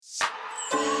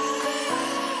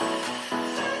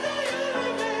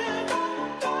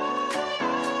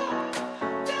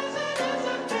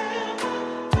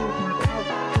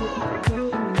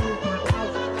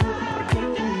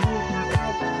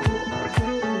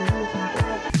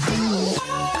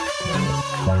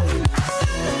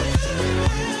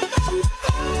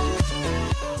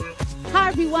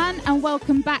everyone, and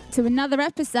welcome back to another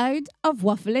episode of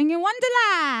Waffling in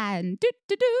Wonderland.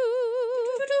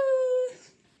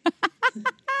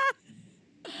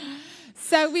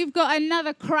 So we've got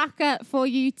another cracker for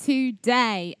you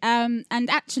today. And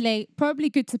actually, probably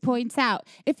good to point out,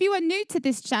 if you are new to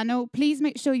this channel, please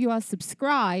make sure you are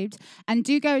subscribed and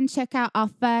do go and check out our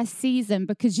first season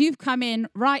because you've come in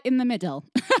right in the middle.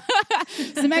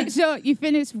 So make sure you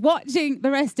finish watching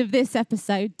the rest of this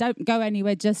episode. Don't go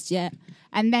anywhere just yet.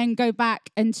 And then go back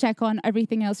and check on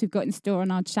everything else we've got in store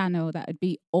on our channel. That would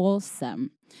be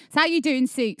awesome. So how you doing,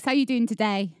 Sooks? How you doing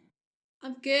today?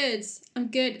 I'm good.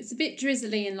 It's a bit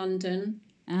drizzly in London,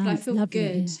 but I feel lovely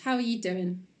good. here. How are you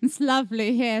doing? It's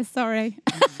lovely here, sorry.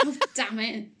 Oh, damn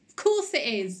it. Of course it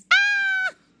is.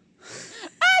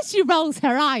 She rolls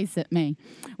her eyes at me.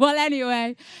 Well,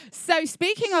 anyway, so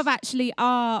speaking of actually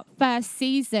our first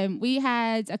season, we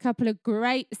had a couple of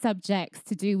great subjects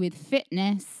to do with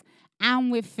fitness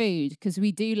and with food, because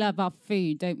we do love our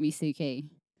food, don't we, Suki?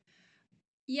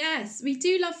 Yes, we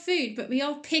do love food, but we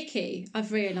are picky,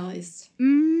 I've realised.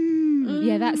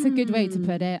 Yeah, that's a good way to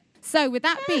put it. So with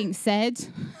that being said,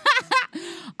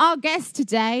 our guest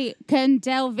today can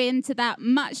delve into that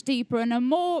much deeper and a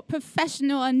more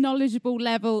professional and knowledgeable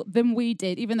level than we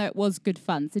did, even though it was good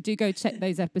fun. So do go check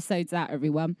those episodes out,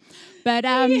 everyone. But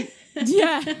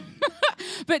yeah.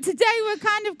 But today we're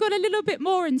kind of got a little bit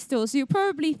more in store. So you're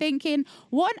probably thinking,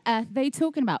 what on earth are they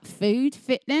talking about? Food,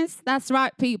 fitness? That's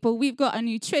right, people. We've got a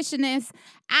nutritionist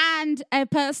and a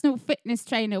personal fitness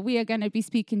trainer we are going to be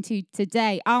speaking to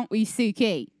today, aren't we,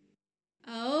 Suki?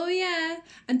 Oh, yeah.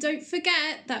 And don't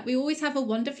forget that we always have a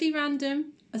Wonderfully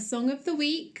Random, a Song of the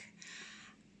Week,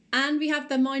 and we have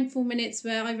the Mindful Minutes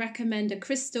where I recommend a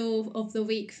crystal of the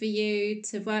week for you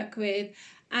to work with.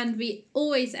 And we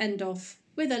always end off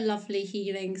with a lovely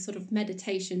healing sort of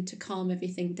meditation to calm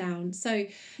everything down. So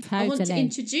I want to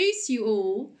introduce you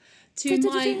all to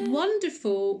my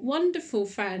wonderful, wonderful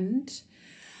friend,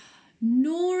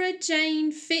 Nora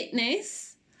Jane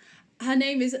Fitness. Her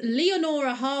name is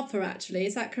Leonora Harper, actually.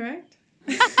 Is that correct?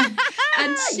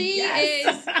 And she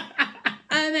is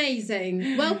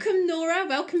amazing. Welcome, Nora.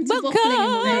 Welcome to Waffling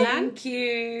in Wonderland. Thank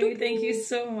you. Thank you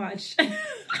so much.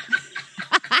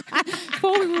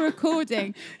 Before we were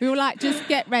recording, we were like, just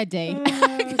get ready.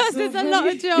 Because there's a lot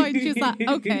of joy. And she was like,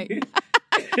 okay.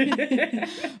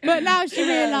 But now she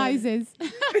realises.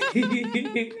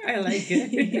 I like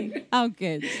it. Oh,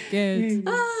 good.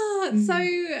 So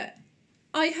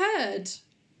I heard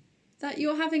that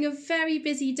you're having a very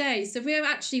busy day. So we're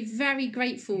actually very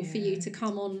grateful for you to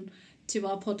come on to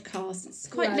our podcast. It's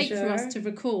quite late for us to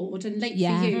record and late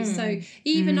for you. So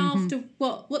even after,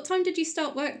 what time did you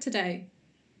start work today?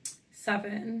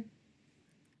 7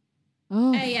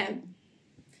 a.m.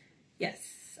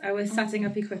 Yes, I was setting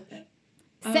up equipment.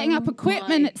 Setting up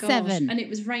equipment at 7. And it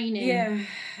was raining. Yeah,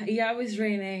 it was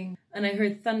raining. And I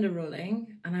heard thunder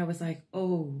rolling. And I was like,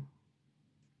 oh,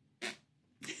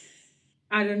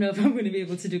 I don't know if I'm going to be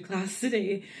able to do class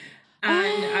today.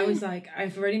 And I was like,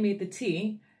 I've already made the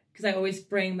tea. Because I always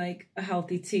bring like a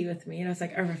healthy tea with me. And I was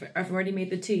like, I've already made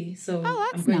the tea. So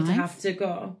I'm going to have to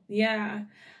go. Yeah.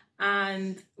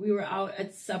 And we were out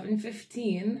at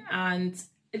 7:15 and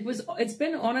it's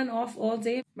been on and off all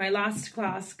day. My last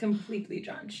class completely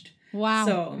drenched. Wow.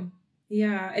 So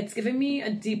yeah, it's given me a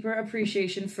deeper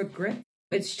appreciation for grit.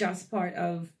 It's just part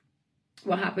of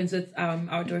what happens with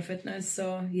outdoor fitness.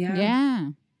 So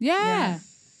yeah.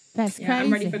 That's crazy.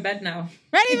 I'm ready for bed now.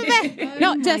 Ready for bed?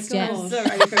 Not just yet. I'm so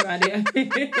ready for bed,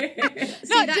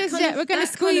 Not just yet. We're going to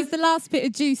squeeze the last bit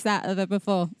of juice out of her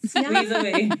before. Squeeze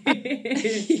away.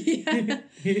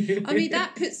 I mean,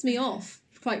 that puts me off,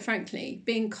 quite frankly,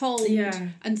 being cold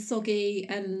and soggy.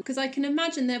 And because I can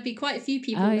imagine there'll be quite a few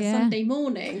people on a Sunday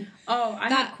morning. Oh, I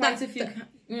had quite a few...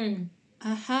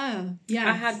 Yes.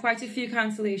 I had quite a few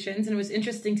cancellations and it was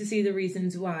interesting to see the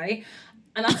reasons why.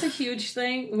 And that's a huge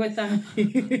thing with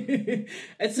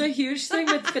it's a huge thing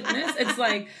with fitness. It's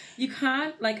like you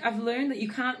can't, like I've learned that you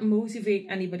can't motivate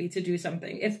anybody to do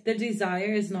something. If the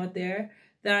desire is not there,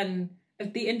 then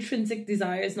if the intrinsic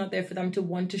desire is not there for them to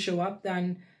want to show up,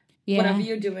 then whatever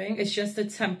you're doing, it's just a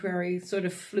temporary sort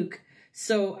of fluke.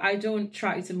 So I don't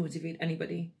try to motivate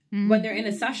anybody. When they're in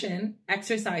a session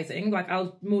exercising, like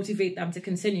I'll motivate them to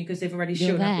continue because they've already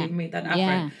shown up, they've made that effort.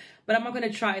 Yeah. But I'm not going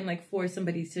to try and like force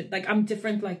somebody to, like, I'm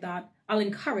different like that. I'll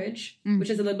encourage, which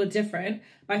is a little bit different.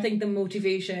 But I think the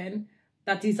motivation,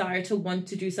 that desire to want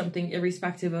to do something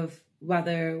irrespective of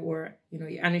weather or, you know,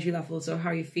 your energy levels or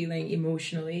how you're feeling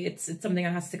emotionally, it's something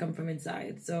that has to come from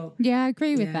inside. So yeah, I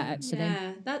agree with that actually.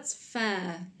 Yeah, that's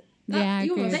fair. I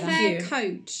you're agree a with fair that.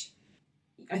 coach.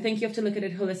 I think you have to look at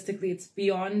it holistically. It's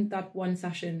beyond that one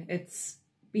session. It's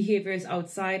behaviors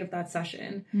outside of that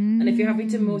session. And if you're having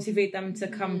to motivate them to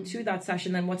come to that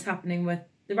session, then what's happening with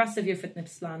the rest of your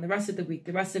fitness plan, the rest of the week,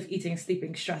 the rest of eating,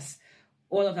 sleeping, stress,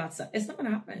 all of that stuff? It's not going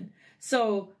to happen.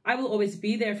 So I will always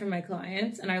be there for my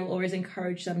clients, and I will always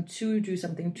encourage them to do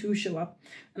something, to show up.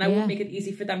 And I won't make it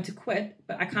easy for them to quit,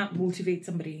 but I can't motivate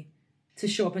somebody to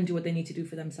show up and do what they need to do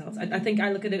for themselves. I think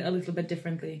I look at it a little bit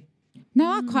differently.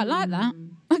 No, I quite like that.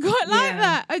 I quite like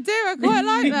that. I do. I quite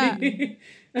like that.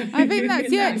 I think that's,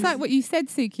 it's like what you said,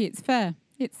 Suki. It's fair.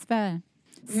 It's fair.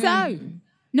 So,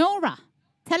 Nora,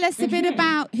 tell us a bit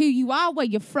about who you are, where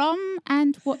you're from,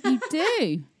 and what you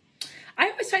do. I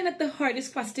always find that the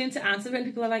hardest question to answer when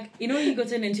people are like, you know, when you go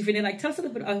to an interview and they're like, tell us a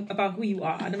little bit about who you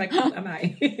are. And I'm like, who am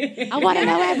I? I want to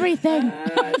know everything.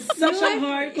 Such a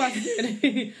hard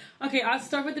question. Okay, I'll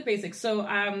start with the basics. So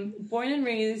I'm born and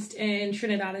raised in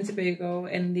Trinidad and Tobago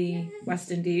in the West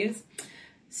Indies.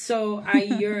 So I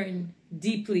yearn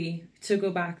deeply to go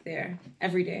back there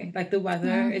every day. Like, the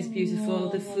weather is beautiful,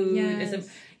 the food is...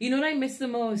 You know what I miss the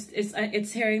most?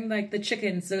 It's hearing, like, the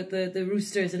chickens, so the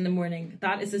roosters in the morning.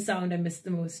 That is the sound I miss the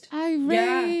most. Oh,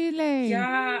 really?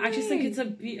 Yeah, I just think it's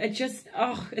just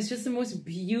the most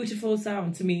beautiful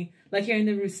sound to me. Like, hearing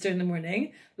the rooster in the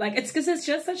morning. Like, it's because it's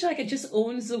just such, like, it just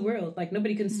owns the world. Like,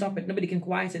 nobody can stop it. Nobody can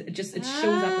quiet it. It shows up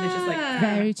and it's just like...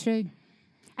 Very true.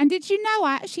 And did you know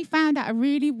I actually found out a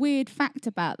really weird fact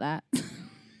about that?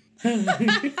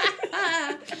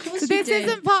 Of course So this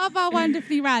isn't part of our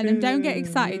Wonderfully Random. Don't get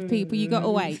excited, people. You got to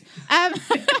wait.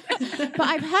 But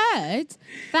I've heard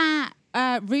that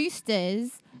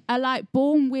roosters are like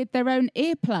born with their own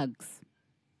earplugs.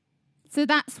 So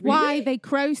that's why they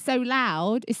crow so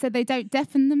loud, is so they don't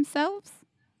deafen themselves.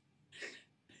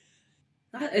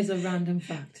 That is a random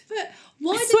fact. But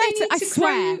why do they need to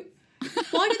crow?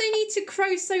 Why do they need to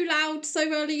crow so loud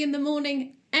so early in the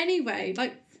morning anyway?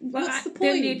 Like, what's the point?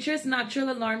 They're nature's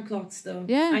natural alarm clocks, though.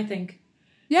 Yeah. I think.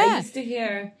 Yeah. I used to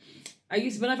hear...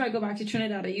 Whenever I go back to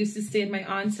Trinidad, I used to stay at my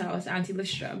aunt's house, Auntie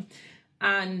Lustra.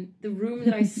 And the room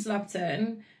that I slept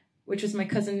in, which was my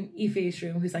cousin Ife's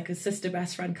room, who's like a sister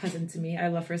best friend cousin to me. I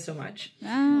love her so much.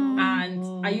 Oh.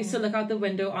 And I used to look out the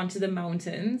window onto the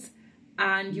mountains,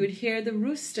 and you would hear the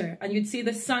rooster, and you'd see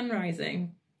the sun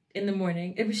rising in the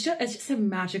morning. It's just a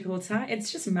magical time.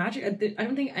 It's just magic. I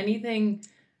don't think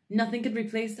nothing could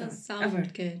replace that. That sounds ever.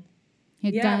 good.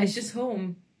 It does. It's just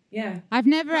home. Yeah. I've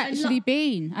never actually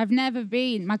been. I've never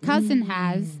been. My cousin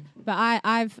has, but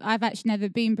I've actually never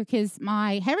been because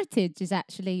my heritage is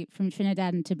actually from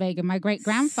Trinidad and Tobago. My great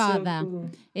grandfather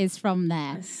is from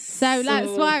there. So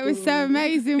that's why it was so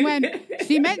amazing when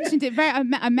she mentioned it.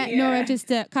 I met Nora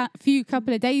just a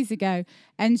couple of days ago,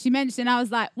 and she mentioned it, and I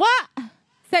was like, what?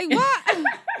 Say what?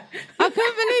 I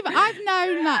couldn't believe it. I've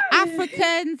known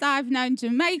Africans, I've known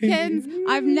Jamaicans,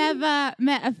 I've never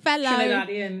met a fellow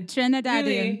Trinidadian.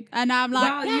 Really? And I'm like,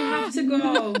 wow, you have to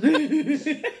go.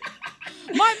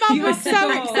 My mum was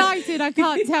so excited, I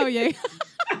can't tell you.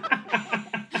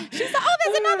 She's like, oh,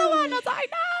 there's another one. I was like, I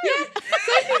know. Yeah,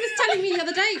 Sophie was telling me the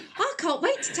other day, I can't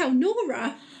wait to tell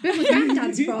Nora where my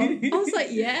granddad's from. I was like,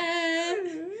 yeah.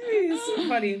 It's so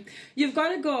funny. You've got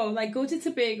to go to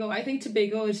Tobago. I think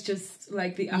Tobago is just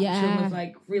like the epitome of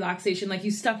like relaxation. Like,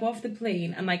 you step off the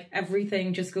plane and like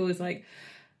everything just goes like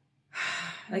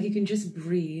you can just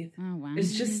breathe. Oh wow.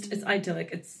 It's idyllic.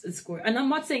 It's gorgeous. And I'm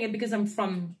not saying it because I'm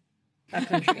from that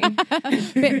country.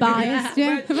 Bit biased,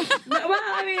 yeah.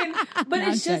 But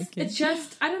it's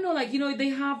just I don't know, like, you know,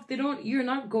 you're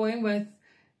not going with,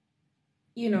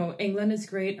 you know, England is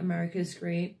great, America is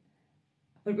great,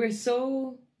 but we're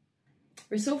so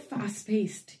fast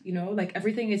paced, you know, like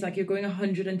everything is like you're going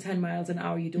 110 miles an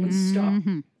hour, you don't stop.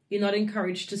 You're not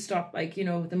encouraged to stop. Like, you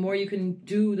know, the more you can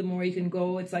do, the more you can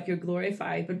go. It's like you're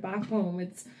glorified. But back home,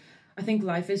 I think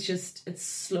life is just, it's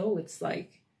slow. It's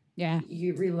like,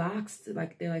 you relaxed.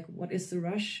 Like, they're like, what is the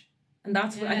rush? And I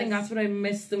think that's what I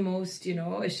miss the most, you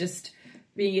know, it's just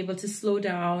being able to slow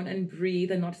down and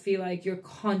breathe and not feel like you're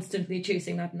constantly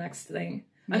chasing that next thing.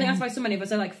 I think that's why so many of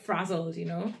us are like frazzled, you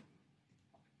know?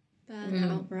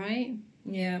 Burnout, right?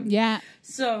 Yeah. Yeah.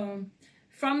 So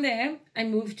from there, I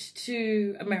moved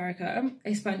to America.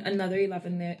 I spent another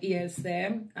 11 years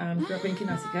there. Grew up in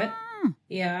Connecticut.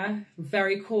 Yeah,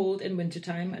 very cold in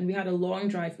wintertime, and we had a long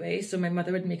driveway. So my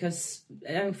mother would make us.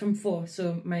 I'm from 4,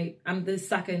 so I'm the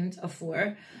second of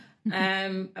 4,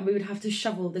 and we would have to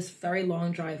shovel this very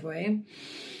long driveway.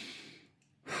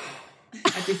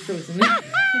 I'd be frozen.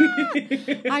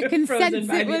 I can sense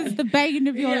it was the bane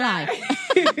of your life.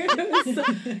 So,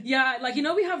 yeah, like, you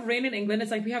know, we have rain in England.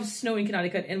 It's like we have snow in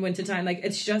Connecticut in wintertime. Like,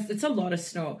 it's a lot of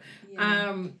snow.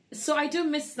 Yeah. So I do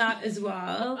miss that as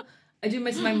well. I do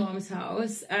miss my mom's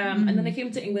house. And then I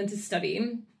came to England to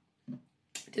study.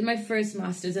 Did my first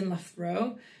master's in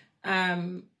Loughborough.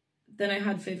 Then I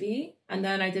had Vivi. And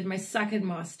then I did my second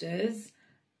master's.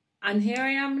 And here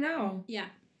I am now. Yeah.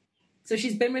 So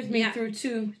she's been with me through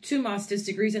two master's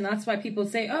degrees. And that's why people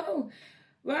say, oh,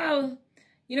 well,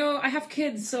 you know, I have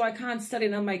kids, so I can't study.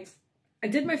 And I'm like, I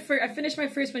finished my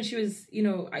first when she was, you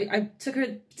know, I took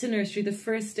her to nursery the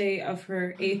first day of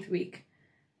her 8th week.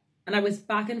 And I was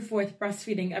back and forth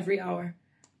breastfeeding every hour,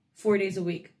 4 days a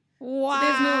week. Wow. So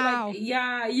there's no, like,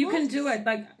 yeah, you can do it.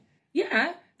 Like,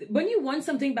 yeah, when you want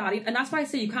something badly, and that's why I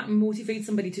say you can't motivate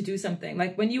somebody to do something.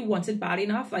 Like, when you want it bad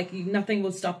enough, like, nothing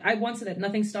will stop. I wanted it.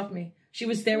 Nothing stopped me. She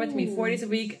was there with me 4 days a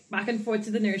week, back and forth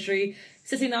to the nursery,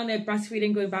 sitting down there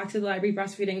breastfeeding, going back to the library,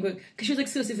 breastfeeding, because she was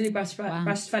exclusively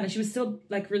breastfed, and she was still,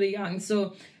 like, really young.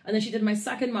 So, and then she did my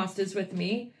second master's with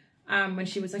me I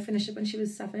finished it when she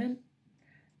was 7.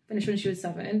 Finished when she was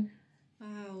 7.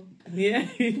 Wow. Yeah.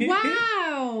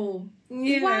 Wow.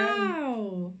 Yeah.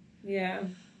 Wow. Yeah.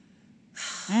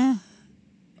 I'm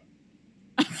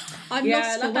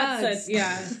lost for that's words. it.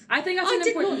 Yeah. I think that's I an did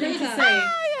important not thing know to that.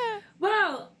 say.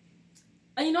 Well,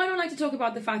 and you know, I don't like to talk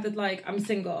about the fact that, like, I'm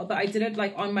single, but I did it,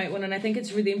 like, on my own, and I think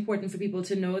it's really important for people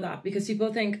to know that, because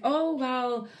people think, oh,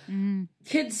 well,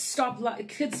 kids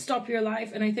stop your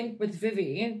life. And I think with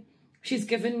Vivi, she's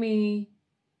given me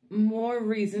more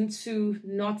reason to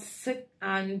not sit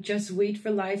and just wait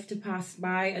for life to pass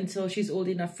by until she's old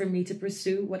enough for me to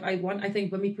pursue what I want. I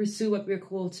think when we pursue what we're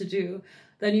called to do,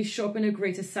 then you show up in a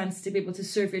greater sense to be able to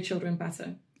serve your children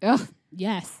better. Oh,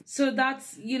 yes. So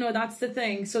that's, you know, that's the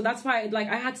thing. So that's why, like,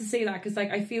 I had to say that, because,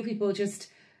 like, I feel people just,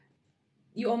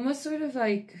 you almost sort of,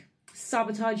 like,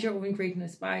 sabotage your own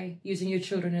greatness by using your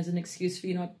children as an excuse for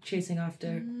you not chasing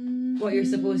after what you're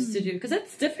supposed to do. Because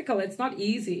it's difficult. It's not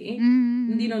easy.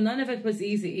 You know, none of it was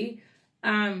easy.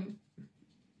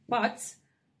 But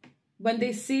when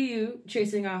they see you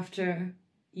chasing after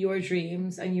your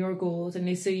dreams and your goals, and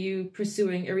they see you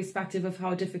pursuing irrespective of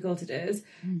how difficult it is,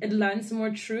 it lends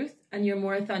more truth, and you're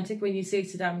more authentic when you say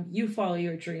to them, you follow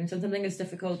your dreams, and something is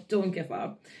difficult, don't give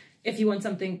up. If you want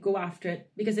something, go after it,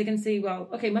 because they can say, well,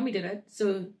 okay, mommy did it,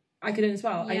 so I could as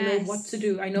well. Yes. I know what to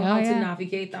do. I know how to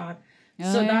navigate that.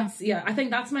 That's, I think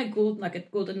that's my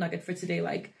golden nugget for today.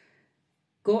 Like,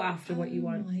 go after what you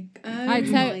want. My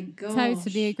gosh.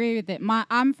 Totally agree with it.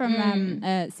 I'm from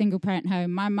a single parent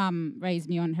home. My mum raised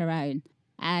me on her own,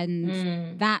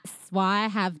 and that's why I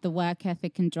have the work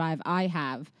ethic and drive I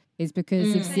have, is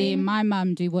because of seeing my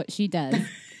mum do what she does.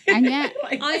 And yet,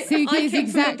 Suki is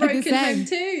exactly the same. Home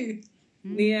too.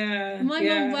 Yeah. My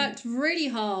mum worked really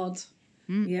hard.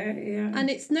 Yeah. And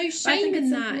it's no shame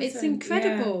in that. important. It's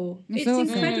incredible. Yeah. It's awesome.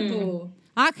 incredible.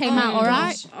 I came out all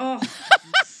right. Oh.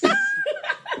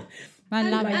 I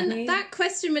love it. And that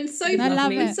question, when Sophie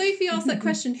asked that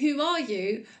question, who are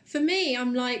you? For me,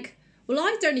 I'm like, well,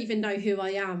 I don't even know who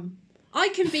I am. I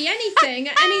can be anything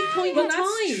at any point in time.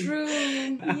 That's true.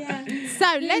 Yeah.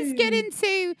 So let's get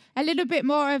into a little bit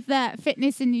more of the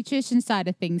fitness and nutrition side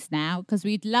of things now, because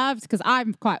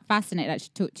I'm quite fascinated actually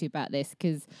to talk to you about this,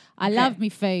 because I love me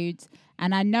food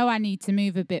and I know I need to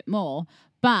move a bit more.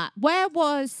 But where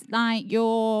was, like,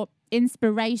 your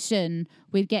inspiration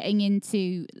with getting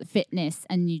into fitness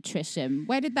and nutrition?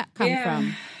 Where did that come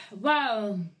from?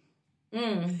 Well,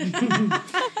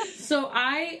 so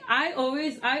I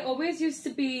always used to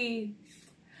be.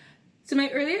 So my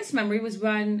earliest memory was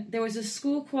when there was a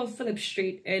school called Phillip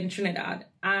Street in Trinidad,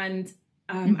 and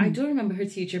I don't remember her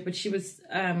teacher, but she was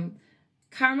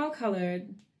caramel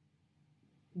colored,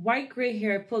 white grey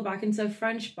hair pulled back into a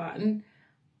French bun,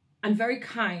 and very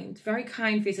kind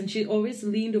face, and she always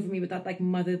leaned over me with that, like,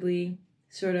 motherly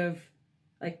sort of,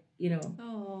 like, you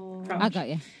know, I got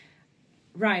you.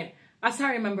 Right. That's how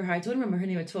I remember her. I don't remember her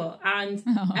name at all. And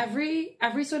every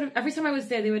time I was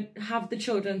there, they would have the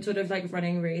children sort of, like,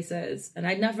 running races, and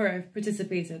I never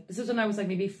participated. This was when I was, like,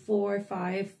 maybe 4 or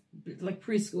 5, like,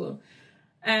 preschool.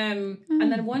 And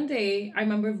then one day I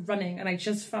remember running, and I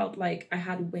just felt like I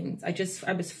had wings.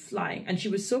 I was flying, and she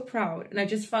was so proud, and I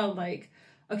just felt like,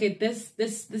 okay,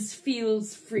 this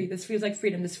feels free. This feels like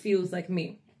freedom. This feels like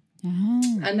me.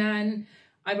 And then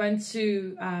I went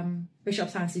to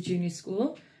Bishop's Hansley Junior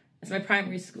School. It's my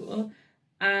primary school.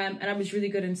 And I was really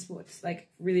good in sports. Like,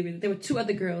 really, really. There were 2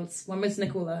 other girls. One was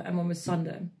Nicola and one was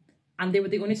Sonda. And they were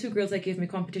the only 2 girls that gave me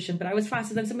competition. But I was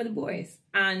faster than some of the boys.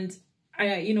 And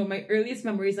my earliest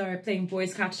memories are playing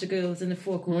boys catch the girls in the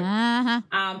forecourt.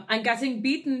 And getting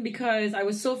beaten because I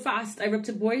was so fast. I ripped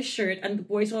a boy's shirt and the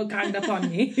boys all ganged up on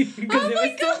me because they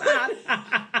were so mad.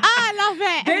 I love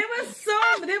it.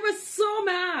 They were so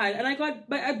mad, and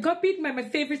I got beaten by my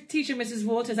favorite teacher, Mrs.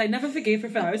 Walters. I never forgave her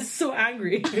for that. I was so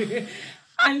angry.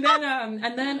 And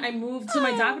then I moved. So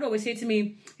my dad would always say to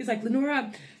me, he's like,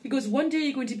 Lenora, he goes, one day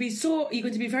you're going to be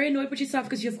very annoyed with yourself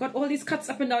because you've got all these cuts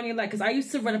up and down your leg. Because I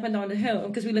used to run up and down the hill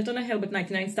because we lived on a hill with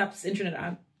 99 steps in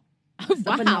Trinidad.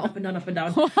 Wow. Up and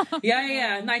down.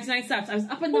 Yeah, 99 steps. I was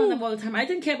up and down them all the time. I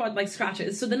didn't care about like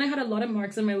scratches. So then I had a lot of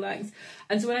marks on my legs.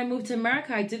 And so when I moved to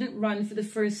America, I didn't run for the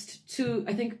first 2,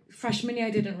 I think freshman year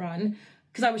I didn't run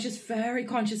because I was just very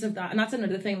conscious of that. And that's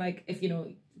another thing, like if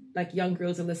like young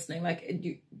girls are listening, like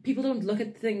people don't look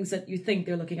at things that you think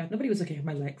they're looking at. Nobody was looking at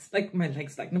my legs, like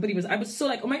nobody was. I was so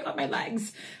like, oh my God, my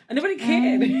legs, and nobody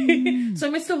cared. So I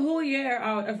missed a whole year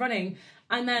out of running.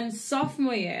 And then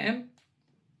sophomore year,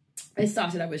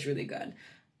 I was really good,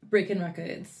 breaking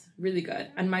records, really good.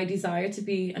 And my desire to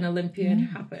be an Olympian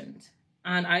happened.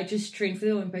 And I just trained for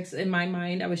the Olympics. In my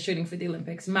mind, I was training for the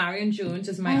Olympics. Marion Jones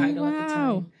was my idol at the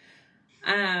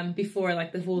time. Before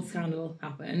like the whole scandal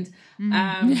happened.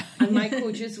 And my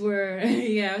coaches were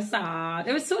sad.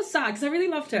 It was so sad because I really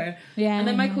loved her. And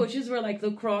then my coaches were like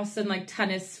lacrosse and like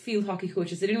tennis field hockey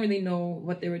coaches. They didn't really know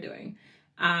what they were doing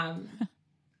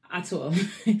at all.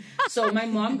 So my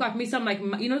mom got me some like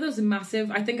those massive,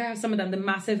 I think I have some of them, the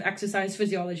massive exercise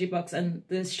physiology books and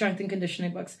the strength and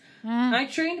conditioning books. And I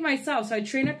trained myself. So I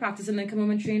train at practice and then come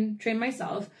home and train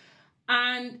myself.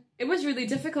 And it was really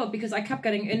difficult because I kept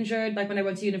getting injured, like when I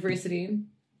went to university.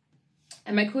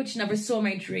 And my coach never saw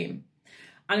my dream.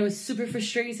 And it was super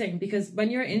frustrating because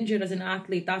when you're injured as an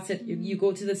athlete, that's it. You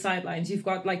go to the sidelines. You've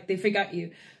got, like, they forget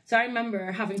you. So I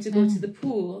remember having to go to the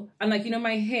pool. And, like,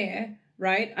 my hair,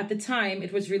 right, at the time,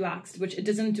 it was relaxed, which it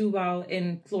doesn't do well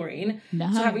in chlorine.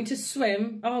 No. So having to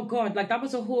swim, oh, God, like, that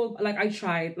was a whole, like, I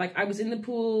tried. Like, I was in the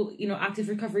pool, active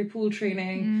recovery pool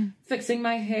training, fixing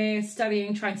my hair,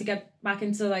 studying, trying to get back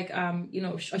into, like,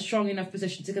 a strong enough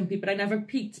position to compete. But I never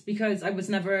peaked because I was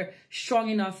never strong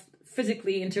enough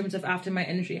physically in terms of after my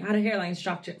injury. I had a hairline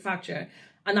fracture.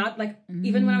 And that, like,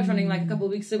 even when I was running, like, a couple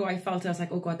of weeks ago, I felt, I was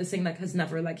like, oh, God, this thing, like, has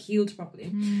never, like, healed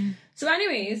properly. So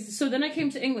anyways, so then I came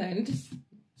to England.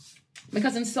 My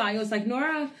cousin Sly was like,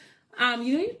 Nora,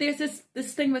 there's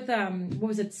this thing with, what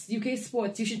was it, UK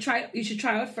Sports. You should try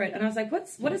out for it. And I was like,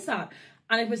 what is that?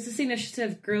 And it was this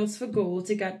initiative, Girls for Gold,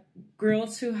 to get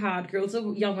girls or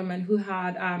young women who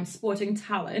had sporting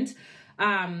talent,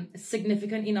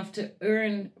 significant enough to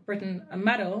earn Britain a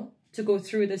medal to go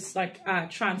through this, like,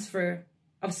 transfer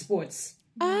of sports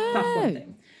platform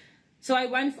thing. So I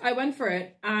went for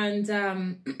it, and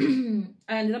I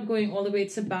ended up going all the way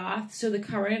to Bath. So the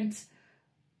current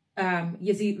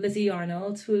Lizzie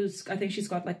Arnold, I think she's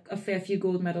got like a fair few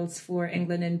gold medals for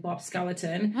England in bob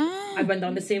skeleton. I went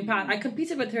down the same path. I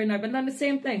competed with her, and I went down the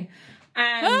same thing.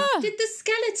 Did the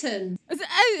skeleton?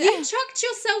 You chucked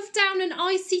yourself down an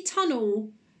icy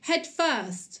tunnel head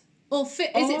first, or is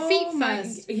it feet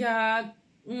first?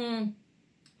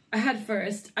 I had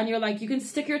first, and you're like, you can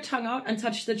stick your tongue out and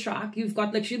touch the track. You've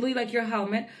got literally like your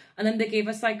helmet, and then they gave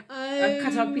us like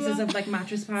cut out pieces of like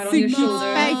mattress pad on your shoulder.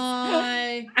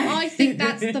 I think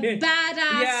that's the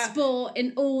badass sport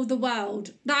in all the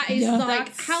world. That is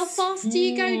how fast do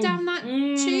you go down that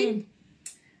tube?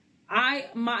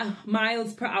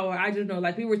 Miles per hour. I don't know.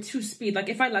 Like, we were 2 speed. Like,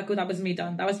 if I let go, that was me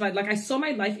done. That was like I saw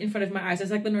my life in front of my eyes. I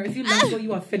was like, Lenore, if you let go,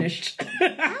 you are finished.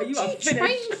 How do you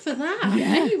train for that?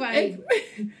 Anyway.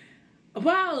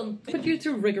 Well, put you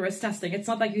through rigorous testing. It's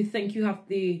not like you think you have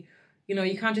you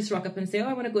can't just rock up and say, oh,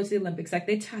 I want to go to the Olympics. Like,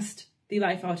 they test the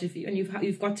life out of you, and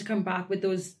you've got to come back with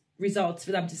those results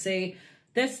for them to say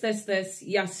this,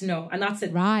 yes, no, and that's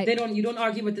it. Right. You don't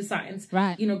argue with the science.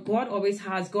 Right.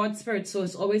 God's spirit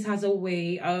source always has a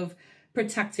way of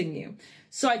protecting you.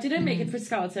 So I didn't make it for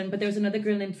skeleton, but there was another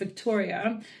girl named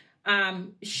Victoria.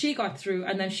 She got through,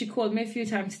 and then she called me a few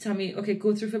times to tell me, okay,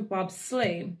 go through for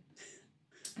bobsleigh.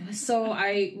 So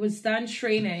I was then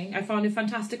training. I found a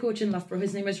fantastic coach in Loughborough.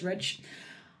 His name is Rich.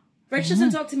 Rich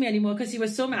doesn't talk to me anymore because he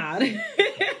was so mad.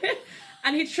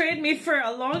 And he trained me for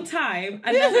a long time.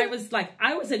 And then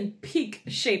I was in peak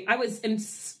shape. I was in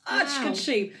such good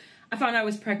shape. I found I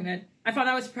was pregnant. And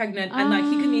like,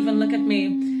 he couldn't even look at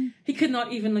me. He could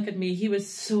not even look at me. He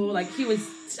was so he was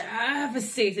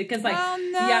devastated. Because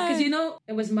because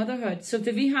it was motherhood. So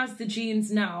Vivi has the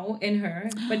genes now in her.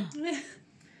 But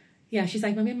yeah, she's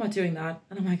like, Mommy, I'm not doing that.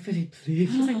 And I'm like, Vivi,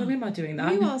 please. She's like, Mommy, I'm not doing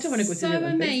that. You are I don't want to go to the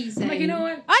Olympics. amazing. I'm like, you know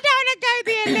what? I don't want to go to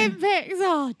the Olympics.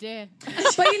 Oh, Oh dear.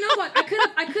 But you know what?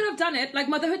 I could have done it. Like,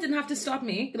 motherhood didn't have to stop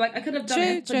me. Like, I could have done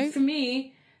it. True. But for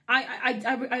me,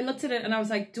 I looked at it and I was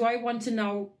like, do I want to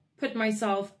now put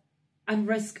myself at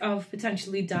risk of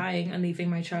potentially dying and leaving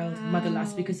my child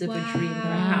motherless because of a dream that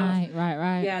I have?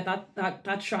 Right. Yeah,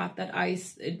 that trap,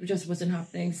 it just wasn't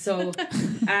happening. So,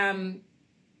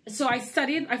 so I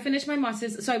finished my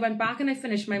master's. So I went back and I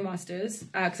finished my master's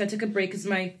because I took a break because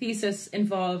my thesis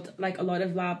involved like a lot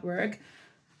of lab work,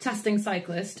 testing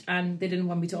cyclist, and they didn't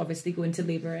want me to obviously go into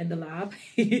labor in the lab.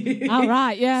 All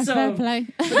right, yeah, So, fair play.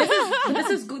 this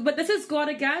is good, but this is God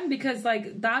again, because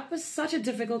like that was such a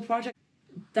difficult project.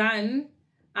 Then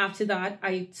after that,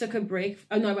 I took a break.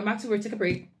 Oh no, I went back to work, took a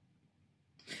break,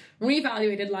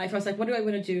 reevaluated life. I was like, what do I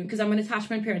want to do? Because I'm an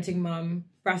attachment parenting mom,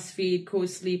 breastfeed,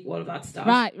 co-sleep, all of that stuff.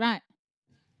 Right.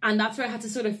 And that's where I had to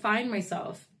sort of find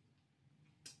myself.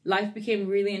 Life became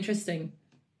really interesting.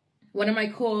 What am I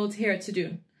called here to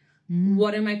do?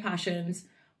 What are my passions?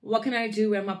 What can I do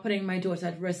when I'm not putting my daughter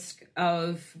at risk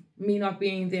of me not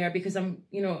being there? Because I'm,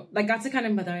 you know, like that's the kind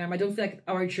of mother I am. I don't feel like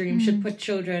our dream should put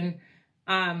children,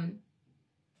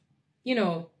 you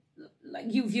know, like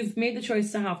you've made the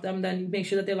choice to have them, then make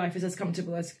sure that their life is as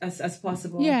comfortable as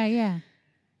possible. Yeah.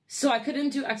 So I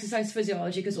couldn't do exercise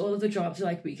physiology because all of the jobs are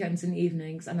like weekends and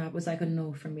evenings, and that was like a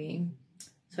no for me.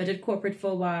 So I did corporate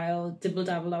for a while,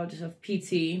 dibble-dabble out of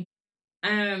PT.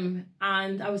 And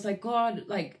I was like, God,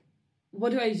 like,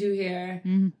 what do I do here?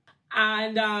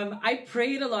 And I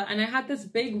prayed a lot, and I had this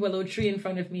big willow tree in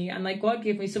front of me, and like God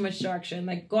gave me so much direction.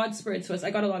 Like God's spirit was,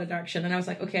 I got a lot of direction, and I was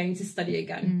like, okay, I need to study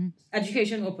again.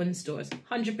 Education opens doors,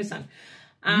 100%.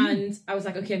 And I was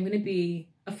like, okay, I'm going to be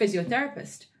a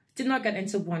physiotherapist. Did not get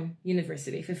into one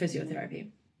university for physiotherapy.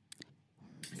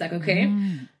 It's like, okay,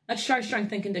 let's try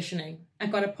strength and conditioning. I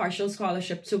got a partial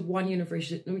scholarship to one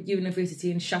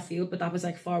university in Sheffield, but that was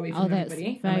like far away from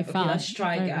everybody. Very I'm like, far. okay, let's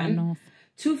try again.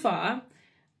 Too far.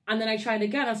 And then I tried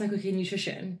again. I was like, okay,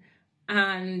 nutrition.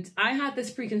 And I had this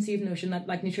preconceived notion that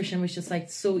like nutrition was just like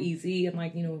so easy and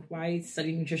like, you know, why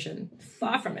study nutrition?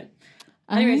 Far from it.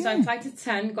 Anyway, so I applied to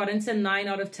 10, got into 9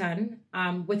 out of 10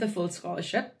 with a full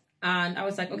scholarship. And I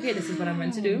was like, okay, this is what I'm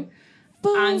meant to do.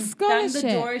 Full scholarship.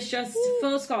 Then the doors just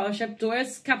full scholarship.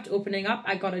 Doors kept opening up.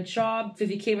 I got a job.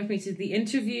 Vivi came with me to the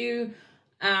interview.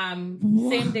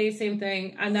 Same day, same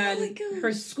thing. And then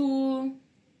her school,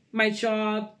 my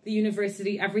job, the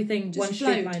university, everything, just one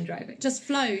straight line driving. Just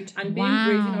flowed. And being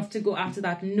brave enough to go after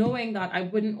that, knowing that I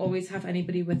wouldn't always have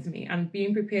anybody with me, and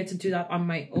being prepared to do that on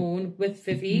my own with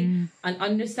Vivi, and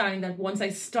understanding that once I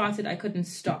started, I couldn't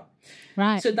stop.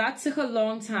 Right. So that took a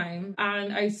long time,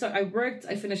 and I worked,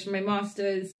 I finished my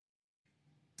master's,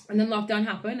 and then lockdown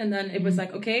happened, and then it was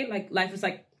like, okay, like life was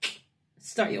like,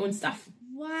 start your own stuff.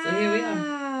 Wow. So here we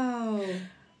are.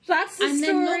 That's the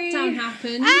story. And then lockdown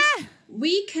happened.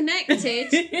 We connected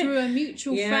through a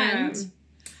mutual friend.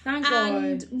 Thank God.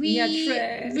 And we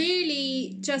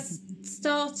really just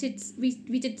started,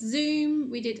 we did Zoom,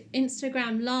 we did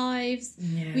Instagram lives,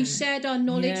 we shared our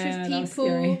knowledge with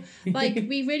people. Like,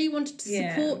 we really wanted to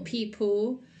support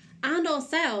people and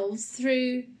ourselves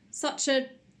through such a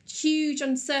huge,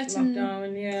 uncertain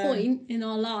point in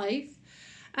our life.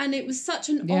 And it was such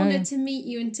an honour to meet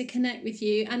you and to connect with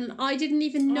you. And I didn't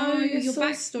even know your so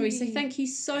backstory. Sweet. So thank you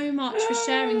so much for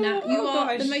sharing that. You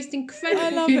are the most incredible. I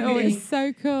love it all. It's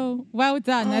so cool. Well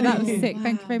done. No, that was sick. Wow.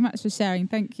 Thank you very much for sharing.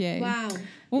 Thank you. Wow.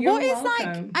 Well, You're what is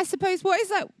welcome. like, I suppose, what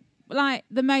is like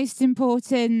the most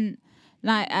important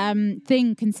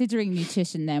thing considering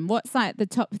nutrition then? What's like the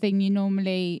top thing you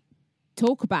normally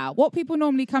talk about? What people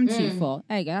normally come to you for?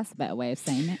 There you go. That's a better way of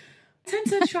saying it. Tend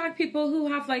to attract people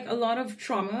who have like a lot of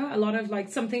trauma, a lot of like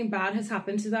something bad has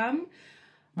happened to them.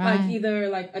 Right. Like either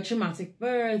like a traumatic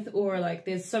birth, or like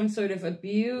there's some sort of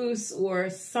abuse,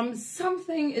 or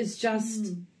something is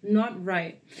just not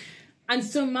right. And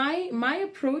so my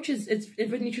approach is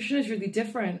with nutrition is really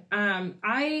different.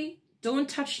 I don't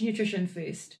touch nutrition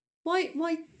first. Why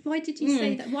did you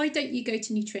say that? Why don't you go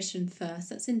to nutrition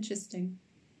first? That's interesting.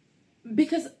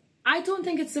 Because I don't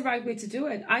think it's the right way to do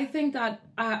it. I think that,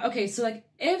 so like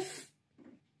if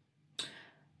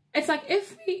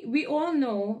we all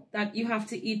know that you have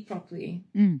to eat properly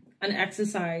and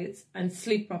exercise and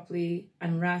sleep properly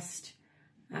and rest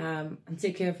and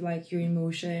take care of like your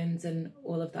emotions and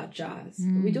all of that jazz.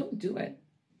 But we don't do it.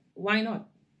 Why not?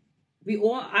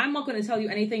 I'm not going to tell you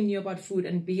anything new about food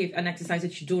and behavior and exercise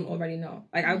that you don't already know.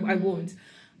 Like I won't.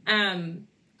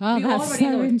 That's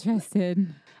so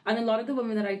interesting. And a lot of the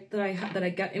women that I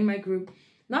get in my group,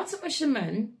 not so much the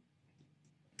men,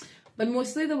 but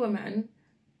mostly the women,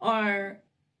 are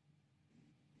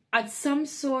at some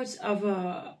sort of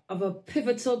a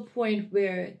pivotal point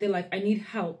where they're like, I need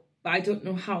help, but I don't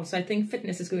know how. So I think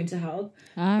fitness is going to help.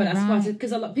 But as part of,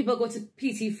 because a lot of people go to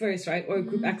PT first, right? Or a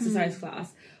group exercise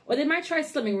class. Or they might try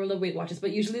slimming roller Weight Watchers,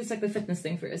 but usually it's like the fitness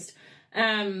thing first.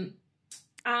 And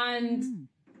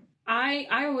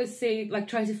I always say, like,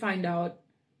 try to find out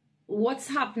what's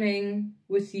happening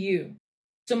with you.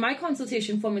 So my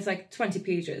consultation form is like 20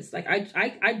 pages. Like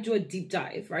I do a deep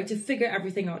dive, right? To figure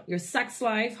everything out. Your sex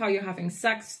life, how you're having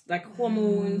sex, like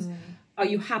hormones. Are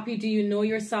you happy? Do you know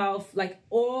yourself? Like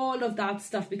all of that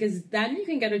stuff, because then you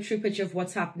can get a true picture of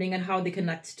what's happening and how they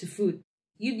connect to food.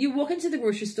 You walk into the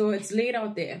grocery store, it's laid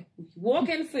out there. Walk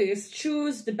in first,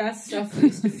 choose the best stuff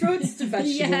first. The fruits, the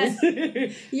vegetables.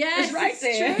 Yes, it's right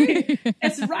there.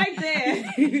 It's right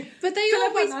there. But they Fill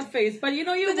always up on that face. But you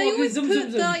know, you But they walk always zoom, put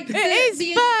zoom, zoom. like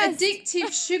the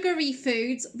addictive sugary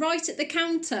foods right at the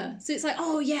counter. So it's like,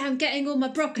 oh yeah, I'm getting all my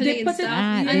broccoli They and put it- stuff.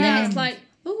 Ah, And yeah. then it's like,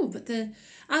 oh, but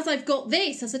as I've got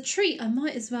this as a treat, I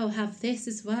might as well have this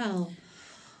as well.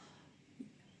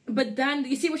 But then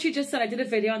you see what you just said. I did a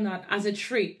video on that as a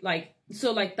treat. Like,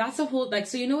 so like that's a whole, like,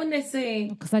 so you know when they say,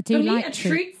 Because I do for me, like a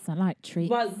treats. I like treats.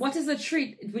 well, what is a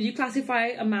treat? Would you classify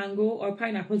a mango or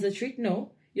pineapple as a treat?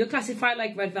 No. You'll classify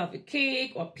like red velvet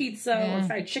cake or pizza or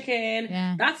fried chicken.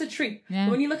 Yeah. That's a treat. Yeah.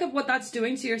 But when you look at what that's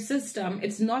doing to your system,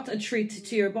 it's not a treat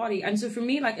to your body. And so for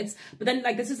me, like but then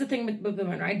like this is the thing with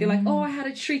women, right? They're like, oh, I had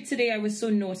a treat today. I was so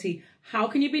naughty. How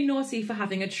can you be naughty for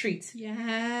having a treat?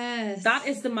 Yes. That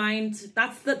is the mind.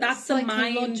 That's the mind.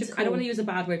 Psychological. I don't want to use a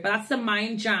bad word, but that's the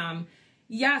mind jam.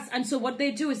 Yes, and so what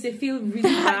they do is they feel really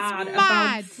bad about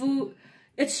mad. food.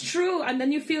 It's true, and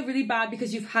then you feel really bad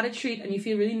because you've had a treat and you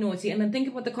feel really naughty. And then think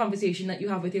about the conversation that you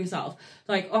have with yourself,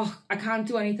 like, oh, I can't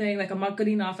do anything. Like I'm not good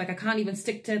enough. Like I can't even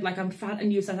stick to it. Like I'm fat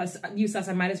and useless.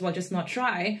 I might as well just not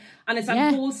try. And it's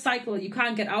that whole cycle you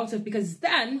can't get out of, because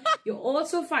then you're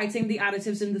also fighting the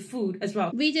additives in the food as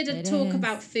well. We did a talk is.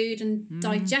 about food and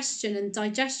digestion, and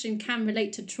digestion can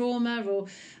relate to trauma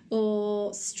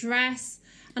or stress.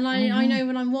 And I know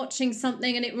when I'm watching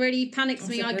something and it really panics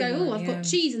me, I go, oh, I've got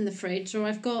cheese in the fridge, or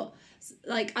I've got,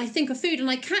 like, I think of food and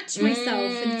I catch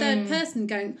myself in third person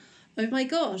going, oh my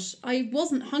gosh, I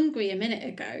wasn't hungry a minute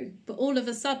ago, but all of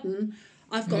a sudden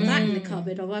I've got that in the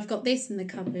cupboard, or I've got this in the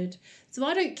cupboard. So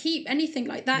I don't keep anything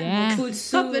like that in the Food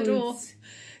cupboard, or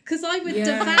because I would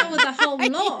devour the whole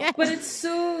lot. But it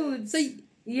soothes. So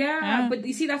yeah, but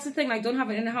you see, that's the thing. Like, don't have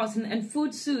it in the house, and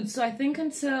food soothes. So I think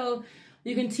until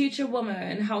you can teach a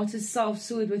woman how to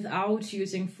self-soothe without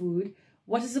using food,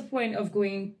 what is the point of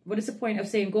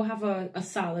saying go have a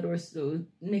salad or so,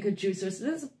 make a juice, or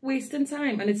so? That's wasting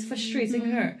time, and it's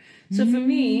frustrating her. So for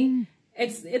me,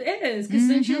 it is, because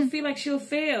then she'll feel like she'll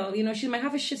fail. You know, she might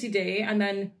have a shitty day and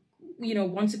then, you know,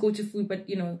 want to go to food, but,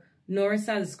 you know, Nora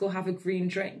says, go have a green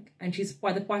drink. And she's,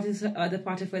 the part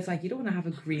of her is like, you don't want to have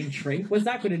a green drink. What's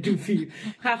that going to do for you?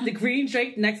 Have the green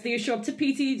drink. Next day you show up to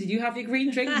PT. Did you have your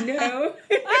green drink? No.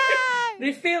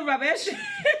 They feel rubbish.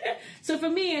 So for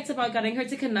me, it's about getting her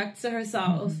to connect to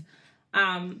herself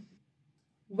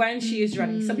when she is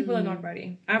ready. Some people are not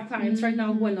ready. I have clients right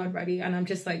now who are not ready. And I'm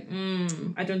just like,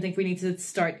 I don't think we need to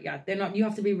start yet. They're not. You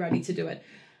have to be ready to do it.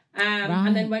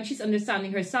 And then when she's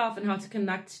understanding herself and how to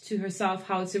connect to herself,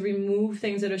 how to remove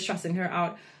things that are stressing her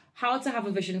out, how to have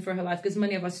a vision for her life, because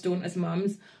many of us don't as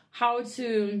moms, how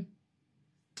to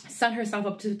set herself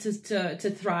up to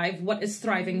thrive. What is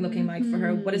thriving looking like for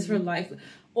her? What is her life?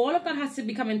 All of that has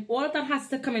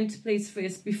to come into place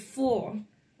first before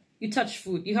you touch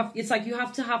food. You have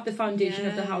to have the foundation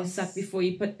of the house set before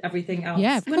you put everything else.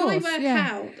 Yeah, of when course. I work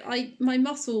out, my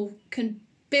muscle can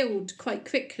build quite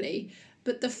quickly,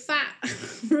 but the fat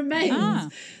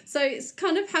remains. So it's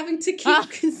kind of having to keep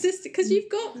consistent, because you've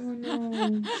got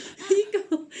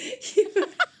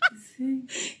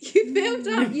you build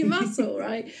up your muscle,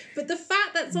 right? But the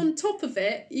fat that's on top of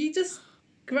it, you just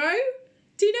grow.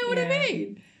 Do you know what I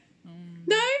mean?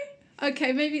 No?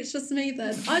 Okay, maybe it's just me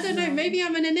then. I don't know. Maybe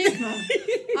I'm an enigma.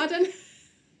 I don't know.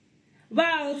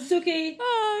 Wow, Suki.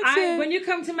 When you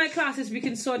come to my classes, we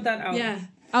can sort that out. Yeah.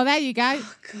 Oh, there you go.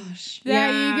 Oh, gosh. There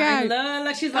you go. I love,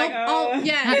 like, she's like,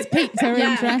 yeah. That's piqued her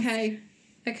interest.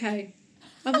 Okay.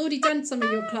 I've already done some of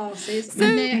your classes,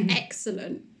 and they're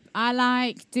excellent. I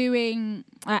like doing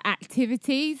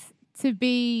activities to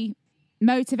be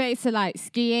motivated. So like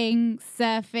skiing,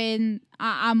 surfing,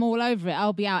 I'm all over it.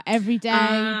 I'll be out every day.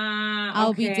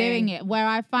 I'll be doing it. Where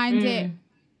I find it,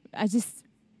 I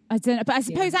don't know. But I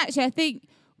suppose actually I think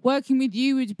working with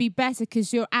you would be better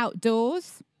because you're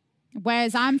outdoors.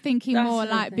 Whereas I'm thinking more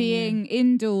like being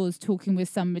indoors, talking with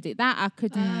somebody. That I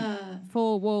couldn't,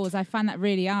 4 walls. I find that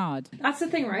really hard. That's the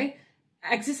thing, right?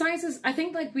 exercises, I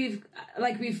think like we've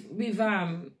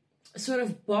sort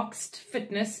of boxed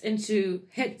fitness into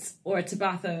HIIT or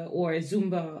Tabata or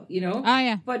Zumba, you know? Oh,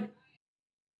 yeah. But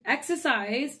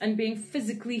exercise and being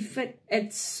physically fit,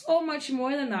 it's so much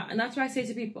more than that. And that's why I say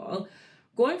to people,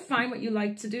 go and find what you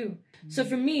like to do. So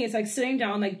for me, it's like sitting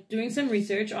down, like doing some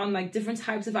research on like different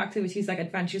types of activities, like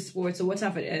adventure sports or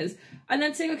whatever it is, and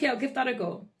then saying, okay, I'll give that a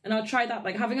go and I'll try that.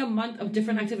 Like having a month of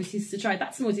different activities to try,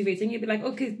 that's motivating. You'd be like,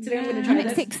 okay, today I'm going to try And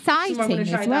this. it's exciting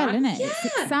as well, isn't it? Yeah. It's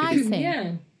exciting. Yeah.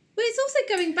 Well, it's also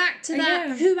going back to that,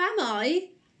 Yeah. who am I?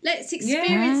 Let's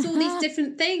experience all these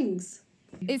different things.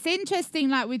 It's interesting,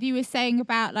 like with you were saying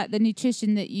about like the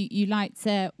nutrition that you like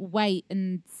to wait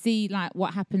and see like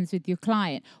what happens with your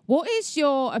client. What is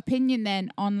your opinion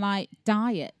then on like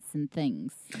diets and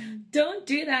things? Don't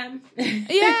do them.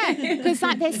 Yeah, because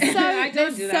like there's do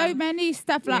so that. many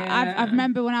stuff. Like Yeah. I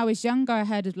remember when I was younger, I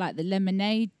heard of like the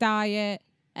lemonade diet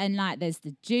and like there's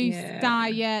the juice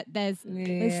diet. There's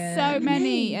so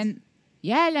many and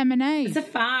lemonade. It's a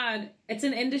fad. It's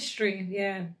an industry.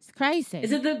 Yeah. It's crazy.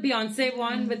 Is it the Beyonce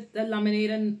one with the lemonade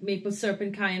and maple syrup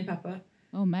and cayenne pepper?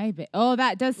 Oh, maybe. Oh,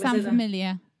 that does sound it a-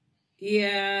 familiar.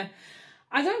 Yeah.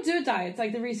 I don't do diets.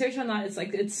 Like the research on that is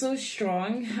like, it's so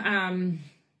strong.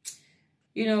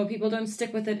 You know, people don't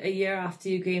stick with it a year after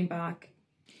you gain back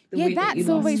the weight that you that's lost.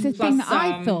 always the Plus, thing that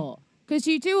I thought. Because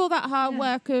you do all that hard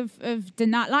work of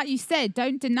deny, like you said,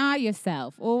 don't deny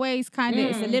yourself. Always kind of,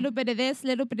 it's a little bit of this, a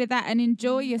little bit of that, and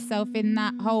enjoy yourself in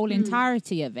that whole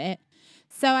entirety of it.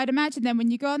 So I'd imagine then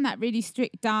when you go on that really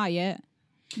strict diet,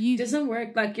 It doesn't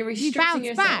work. Like you're you restricting bounce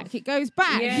yourself. back. It goes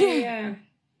back. Yeah.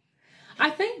 I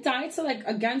think diets are like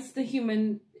against the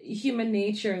human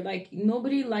nature. Like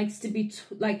nobody likes to be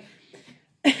like,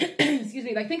 excuse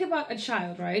me. Like think about a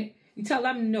child, right? You tell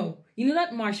them no. You know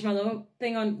that marshmallow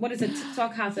thing on what is it?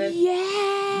 TikTok has it.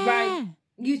 Yeah. Right.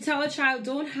 You tell a child,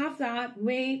 don't have that.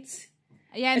 Wait.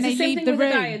 Yeah, and It's they the same leave thing the with room.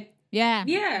 a diet. Yeah.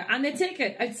 Yeah, and they take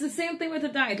it. It's the same thing with a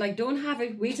diet. Like, don't have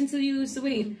it. Wait until you lose the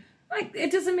weight. Like,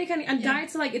 it doesn't make any. And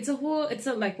diets are like, it's a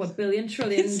like what, $1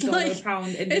 trillion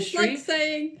pound industry. It's like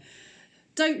saying,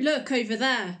 don't look over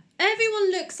there.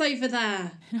 Everyone looks over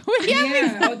there.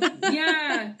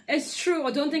 Yeah, it's true.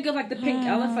 Or don't think of like the pink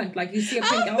elephant. Like you see a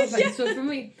pink elephant. Yeah. So for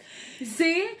me,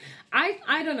 see,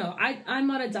 I don't know. I'm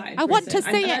not a diet. I want to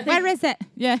see it. Where is it?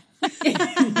 Yeah.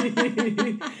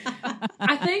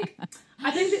 I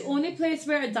think the only place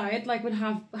where a diet like would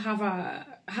have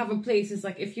a place is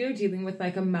like if you're dealing with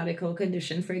like a medical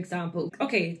condition, for example.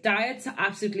 Okay, diets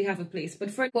absolutely have a place,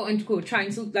 but for quote unquote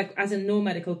trying to like as in no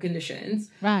medical conditions,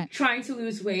 Right. trying to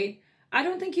lose weight, I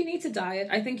don't think you need to diet.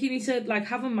 I think you need to like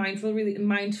have a mindful,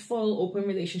 open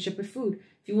relationship with food.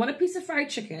 If you want a piece of fried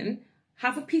chicken,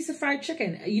 have a piece of fried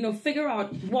chicken. You know, figure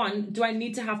out, 1, do I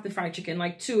need to have the fried chicken?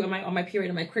 Like 2, am I on my period?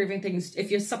 Am I craving things? If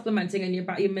you're supplementing and your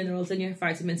minerals and your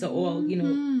vitamins are all, you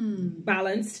know,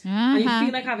 balanced, and you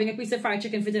feel like having a piece of fried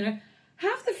chicken for dinner,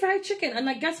 have the fried chicken. And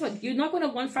like, guess what? You're not going to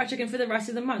want fried chicken for the rest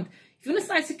of the month. If you want a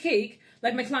slice of cake,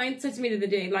 like my client said to me the other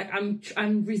day, like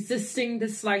I'm resisting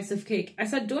this slice of cake. I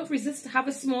said, don't resist. Have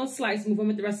a small slice, move on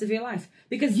with the rest of your life.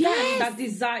 Because then that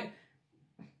desire...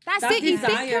 That's that it. You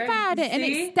think desire, about it, and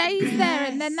see? it stays there,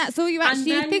 and then that's all you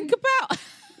actually think about.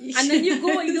 And then you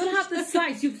go and you don't have the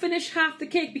slice. You finish half the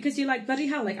cake because you're like, bloody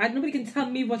hell, like nobody can tell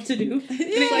me what to do. Like,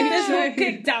 there's no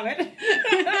cake, damn it.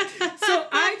 So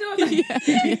I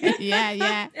don't.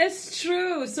 Yeah. It's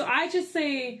true. So I just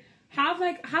say have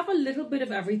a little bit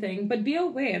of everything, but be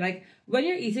aware. Like when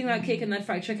you're eating that cake and that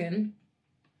fried chicken,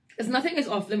 because nothing is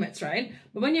off limits, right?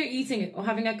 But when you're eating it or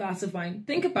having a glass of wine,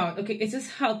 think about, okay, is this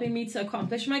helping me to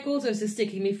accomplish my goals, or is this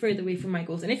taking me further away from my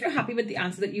goals? And if you're happy with the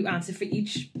answer that you answer for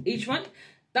each one,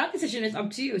 that decision is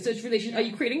up to you. So it's relation. Are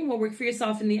you creating more work for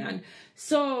yourself in the end?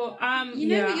 So You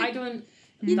know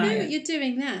what you're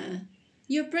doing there?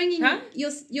 You're bringing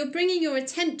you're bringing your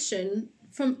attention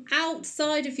from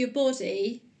outside of your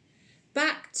body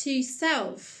back to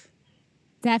self.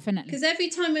 Definitely. Because every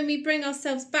time when we bring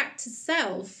ourselves back to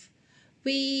self,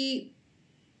 we're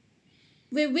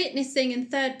witnessing in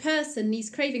third person these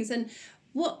cravings. And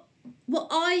what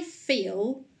I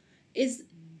feel is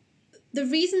the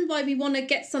reason why we want to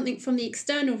get something from the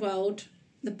external world,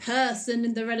 the person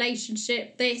and the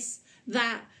relationship, this,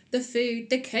 that, the food,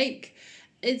 the cake,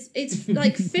 it's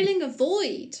like filling a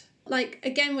void. Like,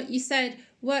 again, what you said,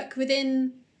 work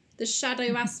within the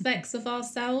shadow aspects of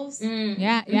ourselves.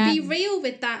 Yeah. And be real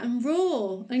with that and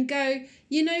raw and go,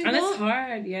 you know, and it's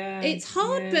hard, it's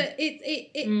hard, but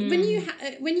it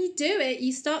when you do it,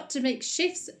 you start to make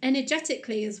shifts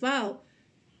energetically as well,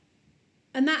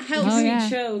 and that helps.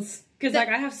 Chills. Because like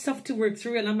I have stuff to work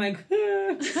through, and I'm like,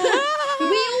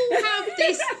 We all have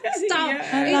this stuff.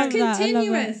 Yeah. It's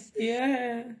continuous.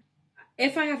 Yeah.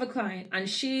 If I have a client and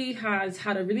she has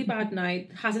had a really bad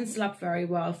night, hasn't slept very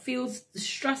well, feels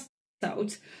stressed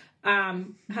out,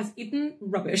 has eaten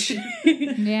rubbish,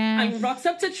 Yeah. and rocks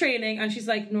up to training and she's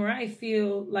like, Nora, I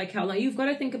feel like hell. Now you've got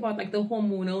to think about like the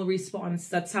hormonal response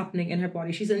that's happening in her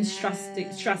body. She's in stress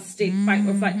state, fight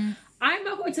or flight. I'm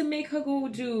not going to make her go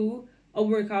do a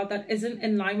workout that isn't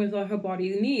in line with what her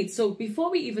body needs. So before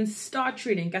we even start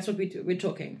training, guess what we do? We're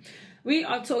talking. We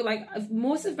are talking, like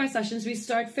most of my sessions, we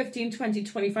start 15, 20,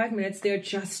 25 minutes. They're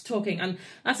just talking. And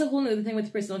that's a whole other thing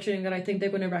with personal training that I think they're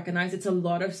going to recognize. It's a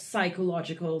lot of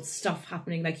psychological stuff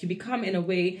happening. Like you become, in a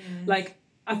way, like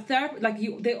a therapist. Like I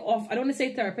don't want to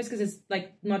say therapist because it's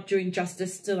like not doing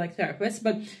justice to like therapists,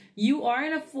 but you are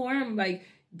in a form like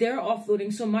they're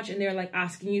offloading so much and they're like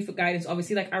asking you for guidance.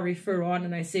 Obviously, like I refer on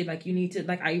and I say like you need to,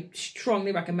 like I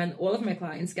strongly recommend all of my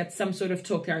clients get some sort of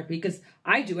talk therapy because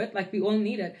I do it, like we all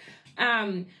need it.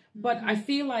 But I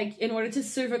feel like in order to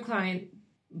serve a client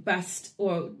best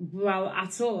or well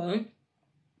at all,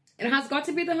 it has got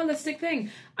to be the holistic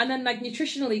thing. And then like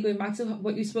nutritionally, going back to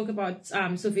what you spoke about,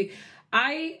 Sophie,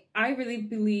 I really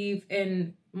believe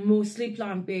in mostly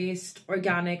plant-based,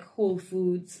 organic, whole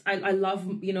foods. I love,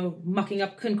 mucking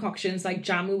up concoctions. Like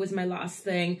jamu was my last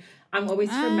thing. I'm always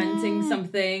fermenting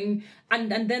something.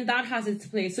 And then that has its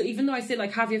place. So even though I say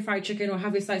like have your fried chicken or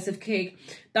have your slice of cake,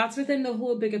 that's within the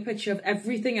whole bigger picture of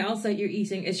everything else that you're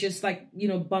eating is just like,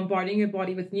 bombarding your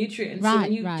body with nutrients. Right, so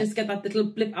when you right. just get that little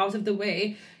blip out of the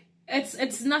way,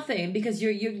 it's nothing because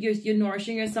you're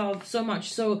nourishing yourself so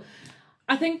much. So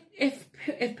I think if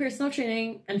personal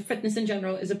training and fitness in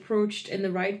general is approached in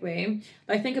the right way,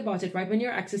 like think about it, right? When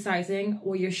you're exercising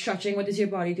or you're stretching, what does your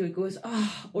body do? It goes,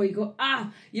 or you go,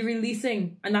 you're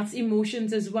releasing. And that's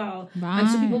emotions as well. Right. And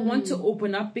so people want to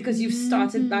open up because you've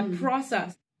started that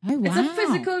process. Oh, wow.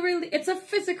 It's a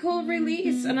physical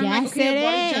release. And I'm Yes, like, okay, it your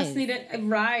body is. just needed a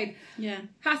ride. Yeah. It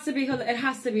has to be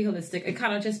holistic. It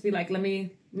cannot just be like, let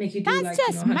me make you do That's like,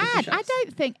 just 100 mad. I push-ups.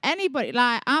 don't think anybody,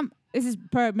 this is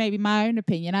maybe my own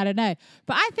opinion, I don't know.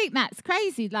 But I think that's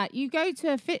crazy. Like, you go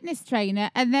to a fitness trainer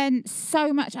and then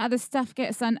so much other stuff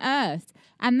gets unearthed.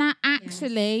 And that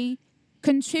actually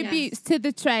contributes to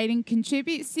the training,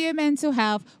 contributes to your mental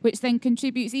health, which then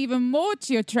contributes even more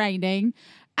to your training.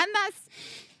 And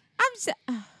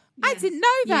I didn't know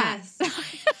that.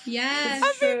 Yes.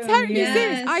 I'm being True, totally yes.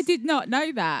 serious. I did not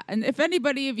know that. And if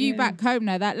anybody of you back home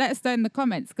know that, let us know in the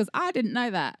comments because I didn't know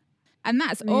that. And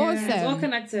that's awesome. It's all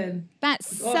connected.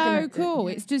 That's all so connected, cool.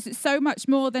 yeah. It's so much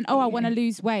more than, I want to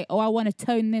lose weight. I want to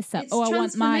tone this up. It's I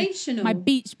want my transformational.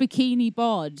 beach bikini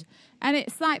bod. And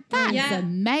it's like, that's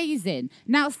amazing.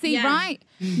 Now, see, right?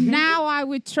 Now I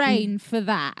would train for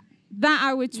that. That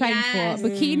I would train Yes. for.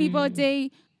 Bikini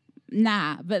body,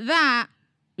 nah. But that,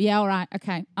 all right.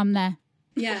 Okay, I'm there.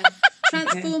 Yeah.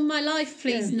 Transform my life,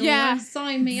 please, Nora. Yeah.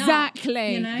 Sign me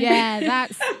Exactly. up. Yeah,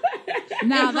 that's,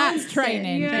 now that's Enhance it.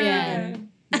 training.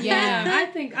 Yeah. I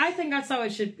think that's how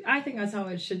it should. I think that's how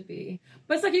it should be.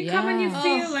 But it's like you come and you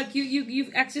feel like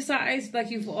you've exercised,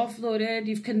 like you've offloaded,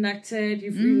 you've connected,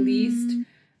 you've released.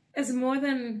 It's more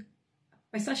than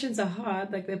my sessions are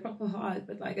hard, like they're proper hard,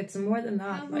 but like it's more than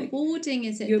that. How like rewarding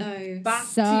is it, you're though? back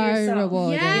So to yourself.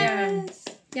 rewarding. Yes.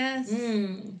 Yes.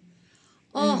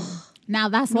 Oh, Now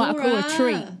that's what I call a Nora.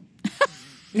 treat.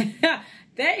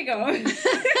 There you go. That's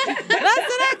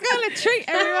what I call a treat,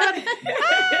 everyone.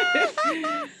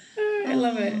 I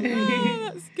love it. Oh,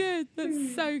 that's good.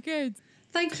 That's so good.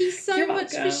 Thank you so You're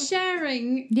much welcome. for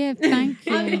sharing. Yeah, thank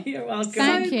you. You're welcome.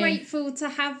 Thank So you. grateful to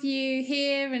have you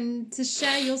here and to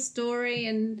share your story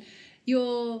and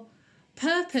your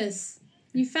purpose.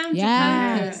 You found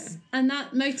Yeah. your purpose, and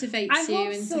that motivates I you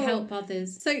hope and so. to help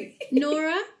others. So,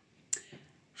 Nora,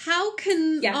 how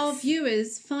can Yes. our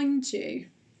viewers find you?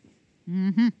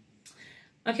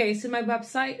 Okay, so my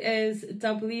website is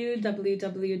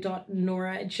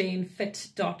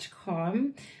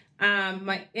www.norajanefit.com.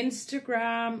 My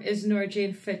Instagram is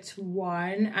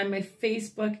NoraJaneFit1 and my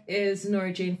Facebook is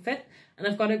Nora Jane Fit. And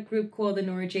I've got a group called the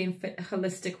Nora Jane Fit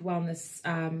Holistic Wellness,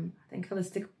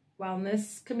 Holistic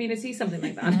Wellness Community, something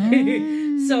like that.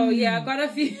 So yeah, I've got a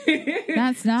few.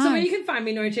 That's So nice. you can find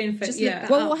me Nora Jane Fit. Just look Yeah. that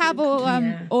Well, we'll have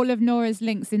Yeah. all of Nora's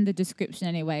links in the description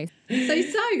anyway. So,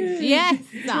 Yes.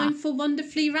 time for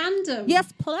Wonderfully Random.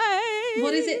 Yes, please.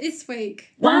 What is it this week?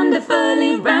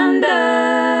 Wonderfully random.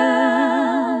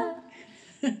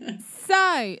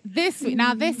 So this week,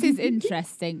 now this is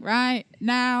interesting, right?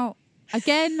 Now,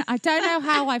 again, I don't know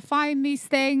how I find these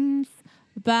things,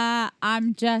 but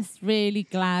I'm just really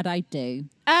glad I do.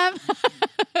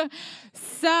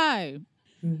 So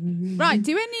Right,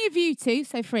 do any of you two,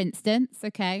 so for instance,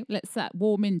 okay, let's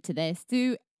warm into this.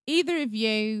 Do either of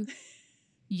you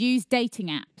use dating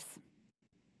apps?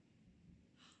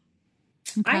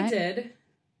 Okay. I did.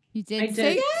 You did? I did.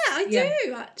 Sue? Yeah, I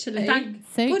do actually. Thank-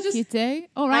 Sue, Well, just- you do?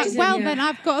 All right, did, well yeah. then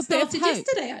I've got a bit of Started hope.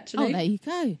 yesterday actually. Oh, there you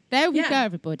go. There we Yeah. go,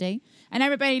 everybody. And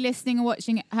everybody listening and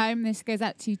watching at home, this goes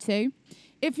out to you too.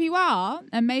 If you are,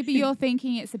 and maybe you're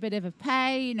thinking it's a bit of a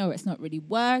pain or it's not really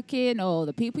working or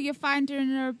the people you're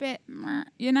finding are a bit,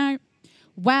 you know,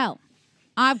 well,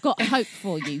 I've got hope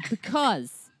for you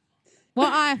because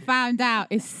what I found out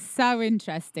is so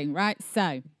interesting, right?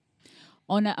 So,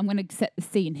 I'm going to set the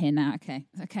scene here now.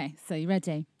 Okay, so you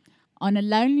ready? On a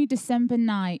lonely December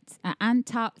night at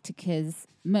Antarctica's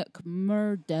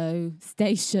McMurdo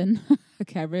Station,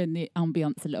 okay, I ruined the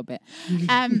ambience a little bit.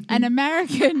 An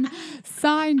American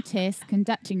scientist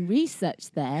conducting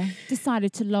research there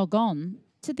decided to log on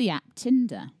to the app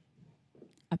Tinder.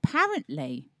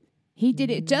 Apparently, he did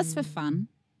it just for fun.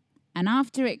 And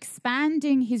after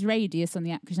expanding his radius on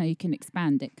the app, because now you can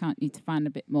expand it, can't you, to find a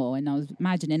bit more? And I was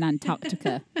imagining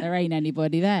Antarctica, there ain't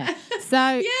anybody there. So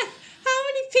Yeah. How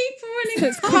many people were in so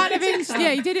it's kind of Antarctica? interesting.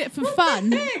 Yeah, he did it for fun,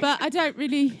 but I don't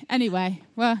really. Anyway,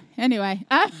 FYI,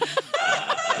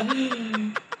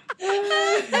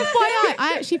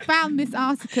 I actually found this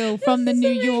article from the New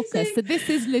Yorker, so this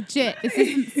is legit. This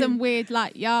isn't some weird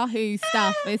like Yahoo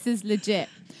stuff. This is legit.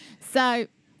 So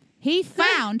he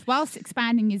found, whilst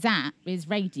expanding his app, his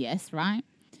radius, right?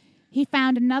 He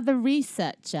found another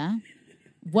researcher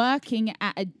working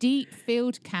at a deep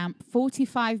field camp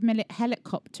 45-minute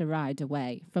helicopter ride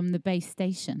away from the base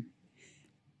station.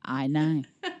 I know.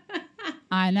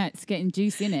 It's getting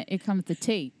juicy, innit? Here comes the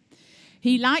tea.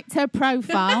 He liked her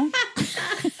profile.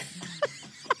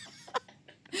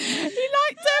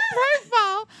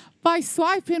 By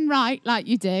swiping right, like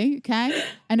you do, okay?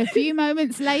 And a few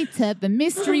moments later, the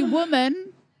mystery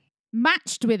woman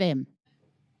matched with him.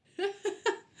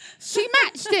 She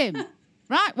matched him.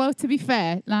 Right, well, to be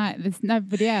fair, like, there's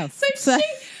nobody else. So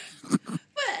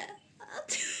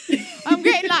I'm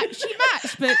getting like, she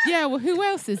matched, but yeah, well, who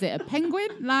else is it? A penguin?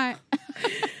 Like,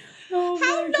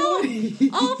 how long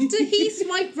after he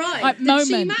swiped right like did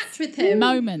she match with him?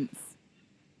 Moments.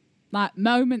 Like,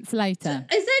 moments later.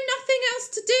 Is there nothing else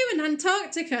to do in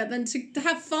Antarctica than to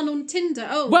have fun on Tinder?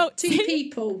 Oh, Well, two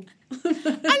people.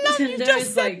 I love you Tinder just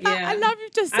is said like, that. yeah. I love you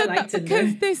just I said like that Tinder.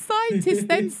 because this scientist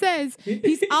then says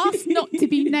he's asked not to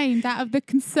be named out of the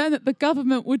concern that the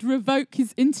government would revoke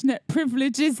his internet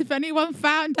privileges if anyone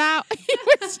found out he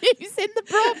was using the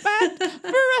broadband for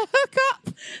a hookup.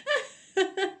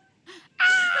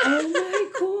 Oh my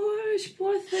gosh,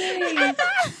 poor thing.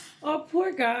 Oh,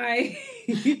 poor guy.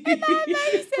 Poor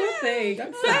thing.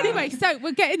 I'm So sad. anyway, so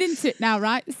we're getting into it now,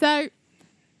 right? So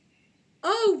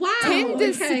Oh, wow.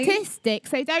 Tinder's okay. statistics,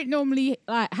 they don't normally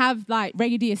like have like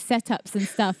radius setups and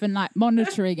stuff and like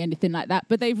monitoring anything like that.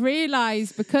 But they've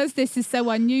realised because this is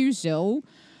so unusual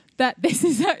that this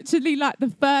is actually like the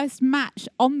first match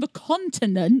on the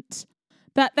continent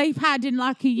that they've had in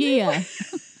like a year.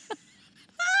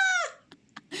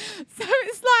 So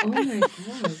it's like, Oh my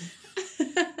god.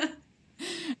 isn't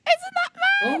that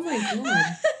mad? Oh my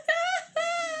god.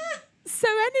 So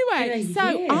anyway, In a so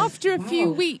year. after a few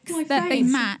Wow. weeks My that they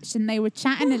face. matched and they were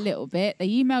chatting a little bit, they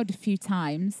emailed a few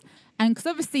times. And because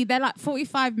obviously they're like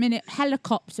 45-minute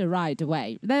helicopter ride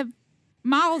away. They're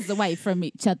miles away from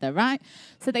each other, right?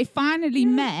 So they finally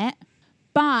met,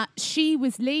 but she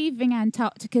was leaving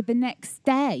Antarctica the next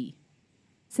day.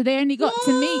 So they only got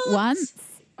to meet What? once.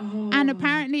 Oh. And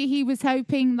apparently he was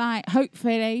hoping, like,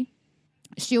 hopefully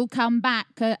she'll come back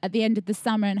at the end of the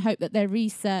summer and hope that their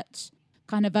research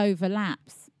kind of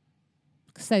overlaps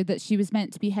so that she was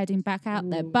meant to be heading back out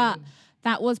there. But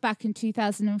that was back in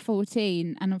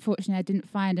 2014. And unfortunately, I didn't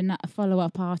find a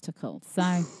follow-up article.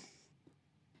 So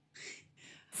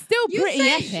still You pretty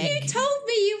said epic. you told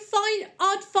me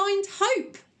I'd find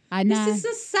hope. I know. This is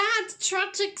a sad,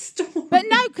 tragic story. But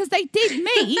no, because they did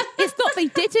meet. It's not they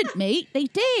didn't meet. They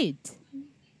did.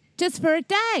 Just for a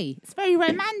day. It's very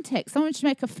romantic. Someone should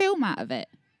make a film out of it.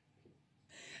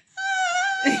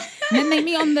 And then they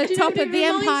meet on the Do you know top what of it the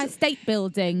reminds- Empire State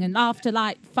Building and after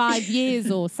like 5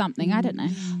 years or something. I don't know.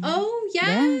 Oh,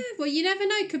 yeah. Yeah. Well, you never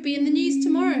know. Could be in the news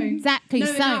tomorrow. Exactly.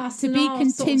 Knowing So us to and be our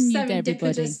continued, sort of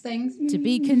everybody. serendipitous things. To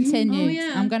be continued. Oh,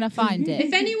 yeah. I'm going to find it.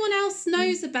 If anyone else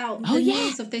knows about Oh, the yeah.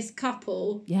 news of this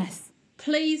couple, Yes.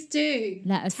 please do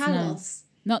Let us tell know. us.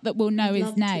 Not that we'll know I'd his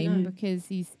love to name know. because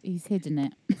he's hidden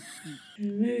it.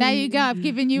 There you go. I've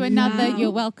given you another. Wow.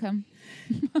 You're welcome.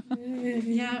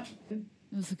 Yeah.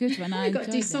 It was a good one. I We've got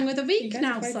to do enjoyed it. Song of the Week guys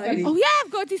now, are quite so. funny. Oh yeah,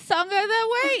 I've got this song of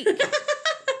the week.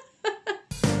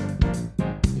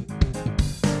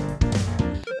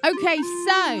 Okay,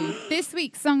 so this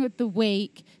week's Song of the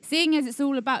Week, seeing as it's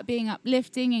all about being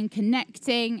uplifting and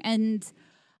connecting, and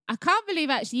I can't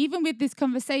believe actually, even with this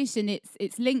conversation,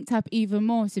 it's linked up even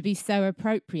more to be so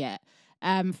appropriate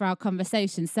for our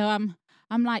conversation. So I'm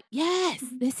like, yes,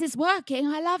 this is working.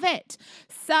 I love it.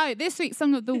 So this week's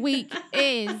Song of the Week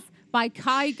is by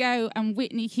Kygo and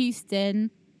Whitney Houston,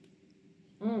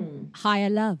 Higher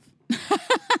Love.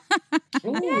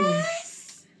 Yes!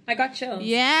 I got chills.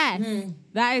 Yes,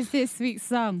 that is this week's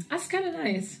song. That's kind of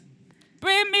nice.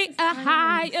 Bring me a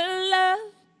higher love,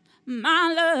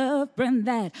 my love. Bring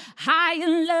that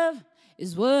higher love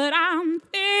is what I'm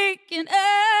thinking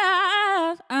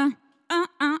of.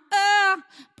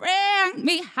 Bring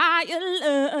me higher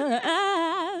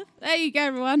love. There you go,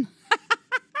 everyone. Oh,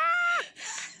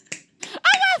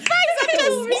 my face! I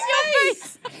just seen your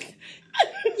face.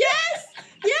 Yes!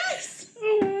 Yes!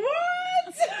 What?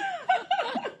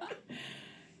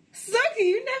 Sophie,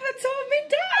 you never told me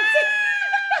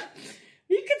that.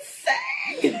 You could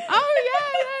sing.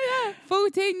 Oh, yeah.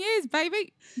 14 years,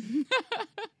 baby.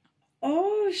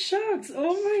 Oh, shucks.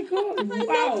 Oh, my God. I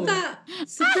Wow. love that.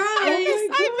 Surprise!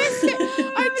 I missed it.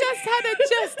 I just had it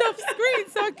just off screen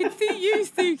so I could see you,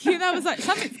 Suki, and I was like,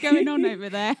 something's going on over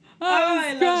there. Oh,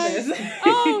 I love this.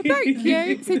 Oh, thank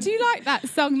you. So do you like that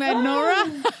song then,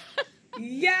 Nora?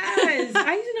 Yes.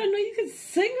 I did not know you could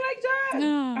sing like that.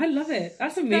 No. I love it.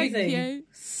 That's amazing. Thank you.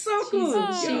 So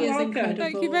cool. She You're is welcome. incredible.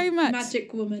 Thank you very much.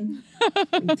 Magic woman.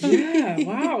 Yeah,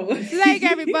 wow. There you go,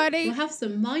 everybody. We'll have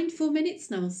some mindful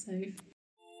minutes now, Soph.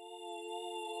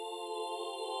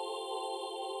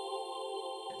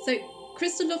 So,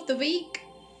 Crystal of the Week.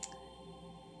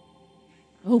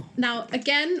 Oh, Now,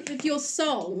 again, with your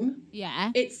song,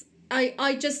 yeah. it's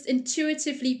I just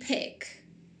intuitively pick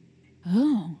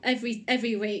Oh.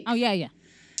 every week. Oh, yeah.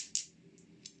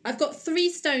 I've got 3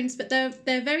 stones, but they're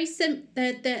very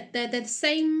they're the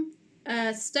same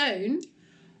stone,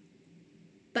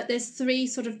 but there's 3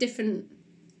 sort of different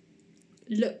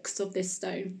looks of this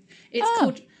stone. It's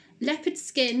called leopard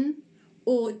skin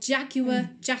or jaguar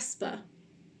jasper.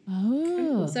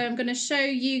 Oh. So I'm going to show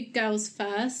you girls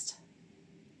first.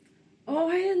 Oh,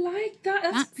 I like that.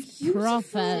 That's beautiful.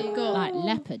 proper, You got- like,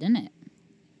 leopard, isn't it?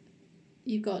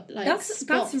 You've got like That's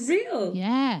spots. real.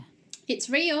 Yeah. It's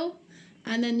real,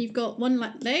 and then you've got one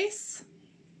like this.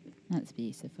 That's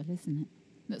beautiful, isn't it?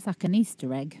 Looks like an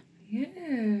Easter egg.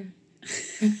 Yeah.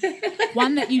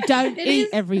 One that you don't It eat, is.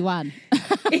 everyone.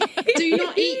 Do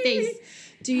not eat these.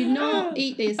 Do not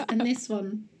eat this. And this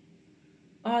one.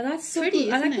 Oh, that's so Pretty,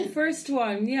 cool. I like isn't the it? first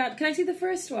one. Yeah. Can I see the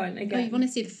first one Oh, again? you want to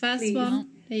see the first Please. one?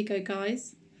 There you go,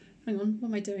 guys. Hang on, what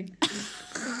am I doing?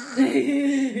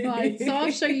 Right, so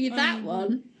I'll show you that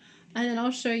one, and then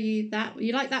I'll show you that.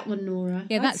 You like that one, Nora?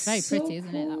 Yeah, that's very so pretty,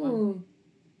 isn't it, that one? cool.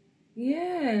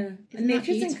 Yeah. Isn't that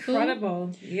Nature's beautiful?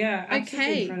 incredible. Yeah, absolutely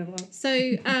Okay, incredible.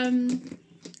 so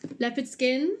leopard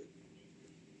skin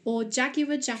or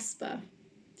jaguar jasper.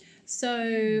 So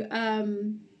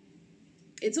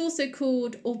it's also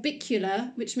called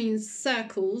orbicular, which means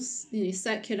circles,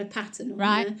 circular pattern. On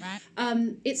Right, there.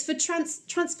 right. It's for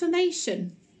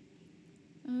transformation.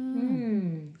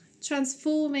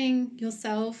 Transforming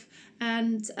yourself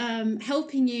and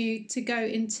helping you to go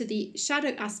into the shadow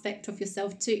aspect of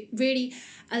yourself, to really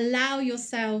allow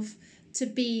yourself to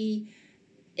be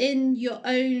in your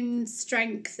own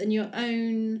strength and your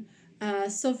own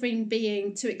sovereign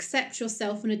being, to accept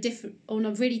yourself on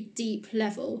a really deep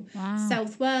level. Wow.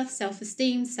 Self-worth,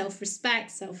 self-esteem,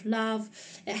 self-respect, self-love.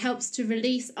 It helps to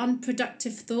release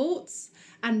unproductive thoughts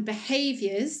and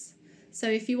behaviors. So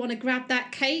if you want to grab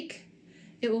that cake,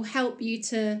 it will help you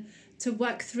to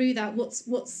work through that.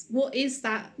 What is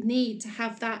that need to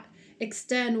have that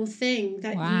external thing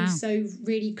that Wow. you so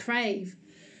really crave?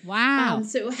 Wow.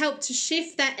 So it will help to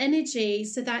shift that energy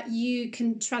so that you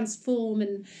can transform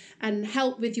and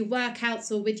help with your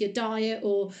workouts or with your diet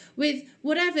or with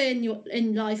whatever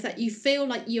in life that you feel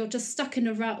like you're just stuck in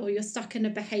a rut or you're stuck in a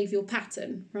behavioural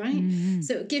pattern, right?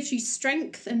 So it gives you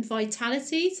strength and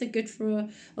vitality. So good for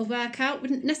a workout.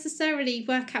 Wouldn't necessarily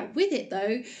work out with it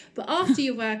though, but after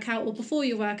your workout or before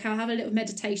your workout, have a little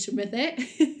meditation with it.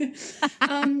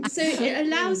 So it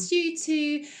allows you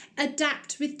to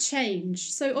adapt with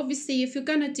change. So obviously if you're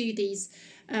going to do these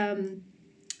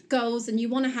goals and you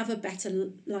want to have a better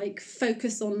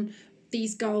focus on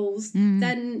these goals,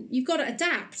 then you've got to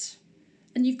adapt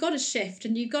and you've got to shift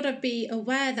and you've got to be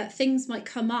aware that things might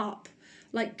come up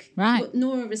Like Right. what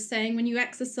Nora was saying, when you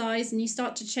exercise and you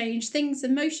start to change things,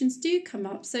 emotions do come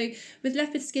up. So with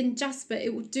leopard skin jasper,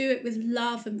 it will do it with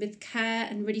love and with care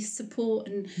and really support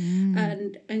and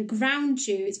ground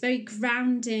you. It's very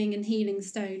grounding and healing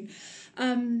stone.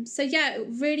 So yeah, it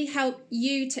will really help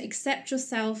you to accept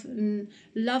yourself and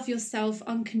love yourself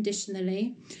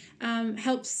unconditionally.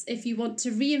 Helps if you want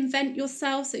to reinvent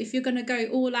yourself. So if you're going to go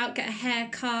all out, get a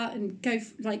haircut and go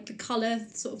like the colour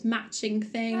sort of matching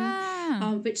thing,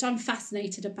 which I'm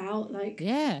fascinated about. Like,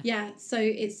 yeah. So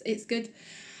it's good.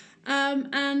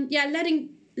 And yeah,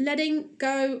 letting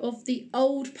go of the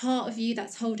old part of you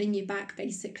that's holding you back,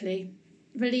 basically.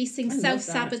 Releasing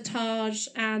self-sabotage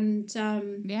and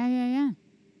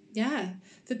yeah,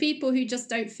 for people who just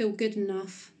don't feel good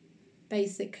enough,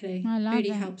 basically. I love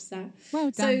really that. helps that.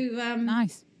 Well done. So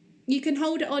Nice. you can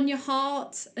hold it on your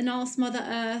heart and ask Mother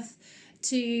Earth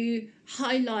to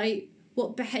highlight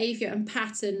what behaviour and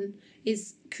pattern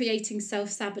is creating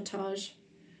self-sabotage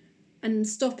and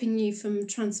stopping you from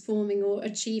transforming or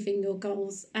achieving your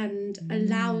goals, and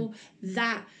allow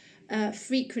that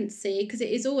frequency, because it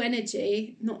is all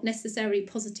energy, not necessarily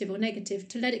positive or negative,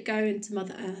 to let it go into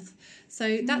Mother Earth.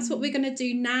 So that's what we're going to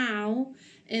do now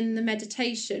in the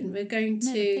meditation. We're going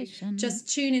to just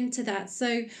tune into that.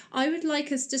 So I would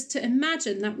like us just to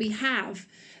imagine that we have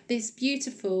this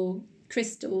beautiful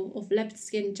crystal of leopard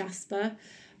skin jasper,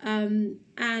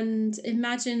 and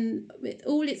imagine with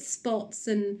all its spots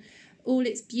and all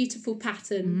its beautiful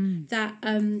pattern that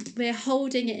we're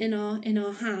holding it in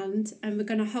our hand, and we're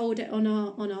going to hold it on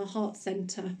our heart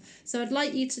center. So I'd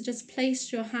like you to just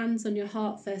place your hands on your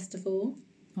heart first of all.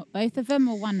 What, both of them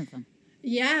or one of them?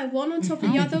 Yeah, one on top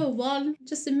of the other, or one.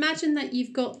 Just imagine that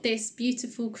you've got this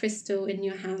beautiful crystal in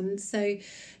your hand. So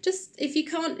just, if you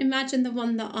can't imagine the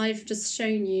one that I've just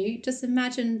shown you, just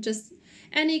imagine just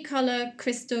any colour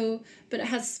crystal, but it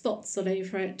has spots all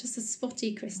over it, just a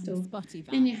spotty crystal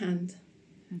in your hand.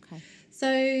 Okay.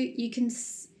 So you can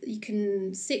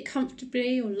sit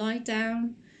comfortably or lie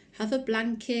down, have a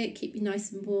blanket, keep you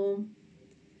nice and warm.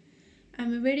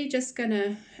 And we're really just going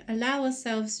to allow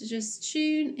ourselves to just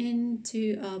tune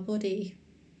into our body.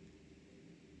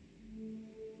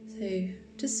 So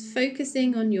just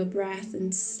focusing on your breath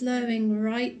and slowing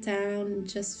right down,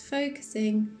 just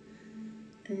focusing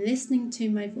and listening to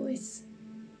my voice.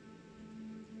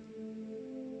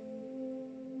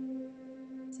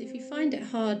 So if you find it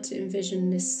hard to envision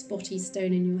this spotty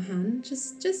stone in your hand,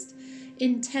 just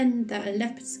intend that a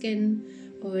leopard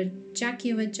skin or a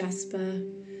jaguar jasper,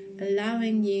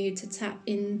 allowing you to tap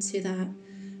into that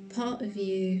part of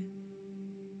you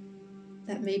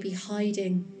that may be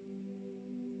hiding.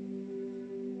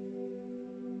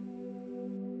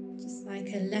 Just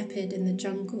like a leopard in the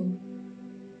jungle.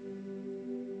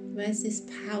 Where's this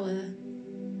power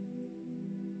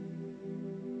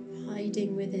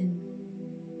hiding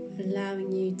within,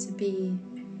 allowing you to be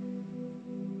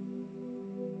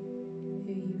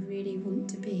who you really want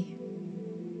to be?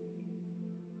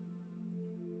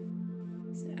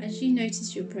 So as you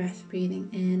notice your breath breathing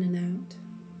in and out,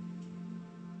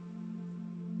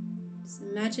 just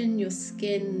imagine your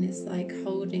skin is like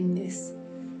holding this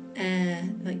air,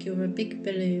 like you're a big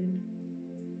balloon.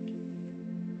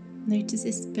 Notice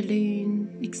this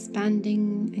balloon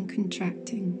expanding and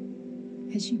contracting.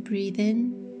 As you breathe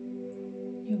in,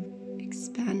 you're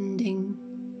expanding,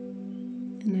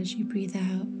 and as you breathe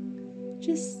out,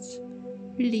 just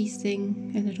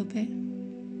releasing a little bit.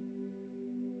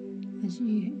 As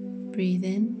you breathe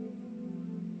in,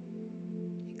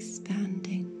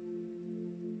 expanding,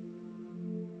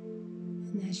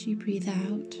 and as you breathe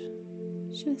out,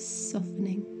 just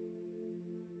softening.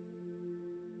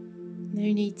 No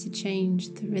need to change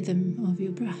the rhythm of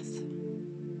your breath.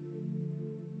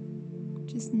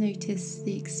 Just notice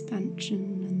the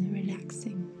expansion and the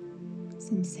relaxing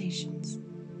sensations.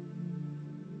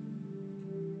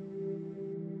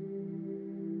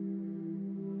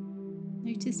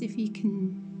 Notice if you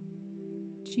can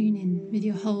tune in with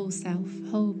your whole self,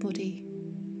 whole body,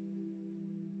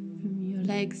 from your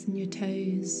legs and your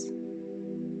toes,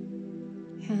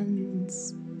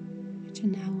 hands which are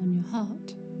now on your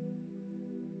heart.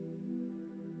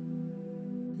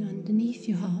 And underneath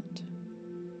your heart,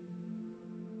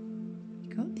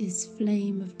 you've got this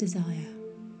flame of desire.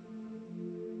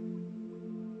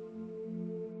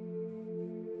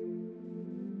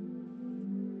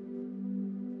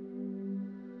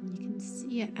 And you can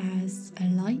see it as a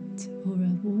light or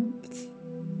a warmth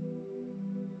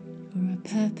or a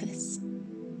purpose.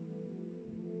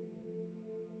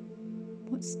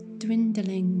 What's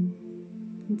dwindling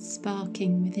and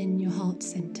sparking within your heart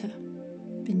center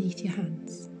beneath your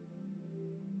hands.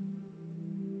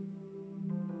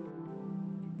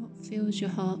 fills your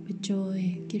heart with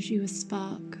joy, gives you a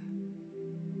spark,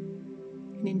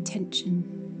 an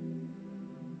intention.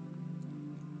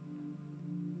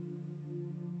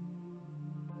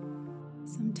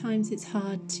 Sometimes it's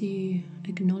hard to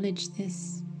acknowledge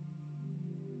this.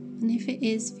 And if it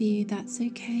is for you, that's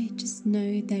okay. Just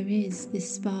know there is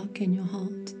this spark in your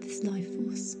heart, this life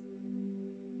force.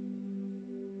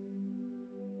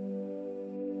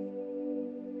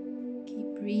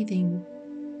 Keep breathing,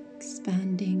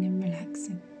 expanding and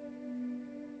relaxing.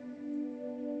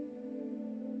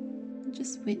 And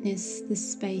just witness the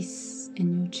space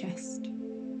in your chest.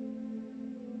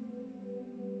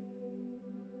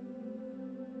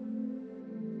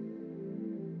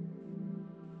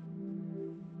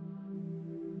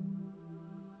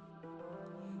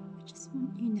 I just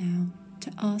want you now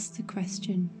to ask the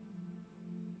question,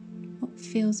 what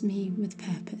fills me with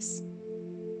purpose?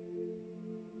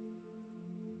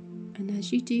 And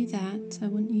as you do that, I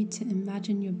want you to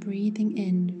imagine you're breathing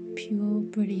in pure,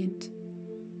 brilliant,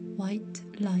 white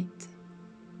light.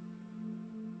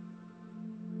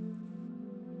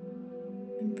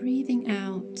 And breathing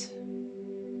out,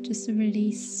 just a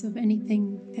release of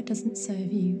anything that doesn't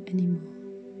serve you anymore.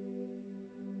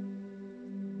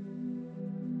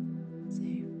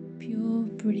 Pure,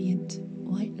 brilliant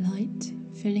white light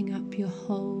filling up your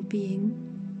whole being,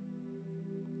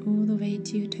 all the way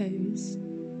to your toes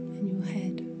and your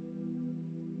head.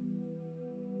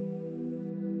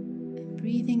 And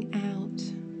breathing out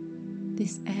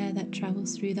this air that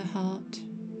travels through the heart,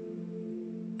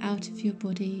 out of your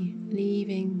body,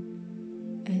 leaving,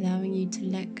 allowing you to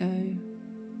let go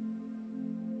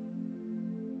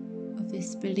of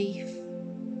this belief,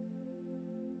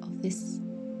 of this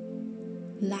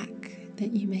lack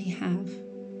that you may have,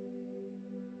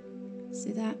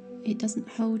 so that it doesn't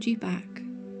hold you back.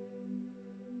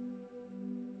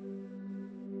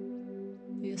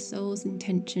 For your soul's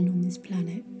intention on this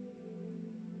planet.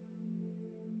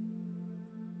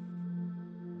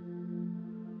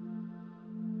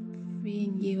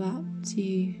 Freeing you up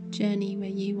to journey where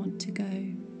you want to go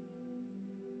and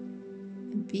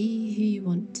be who you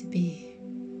want to be.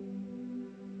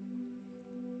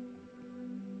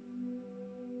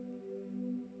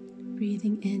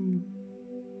 Breathing in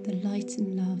the light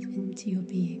and love into your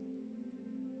being.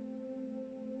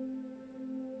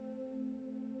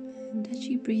 And as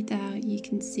you breathe out, you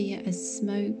can see it as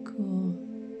smoke or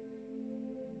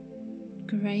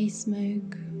grey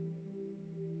smoke.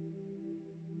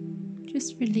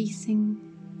 Just releasing.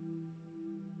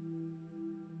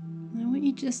 And I want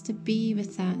you just to be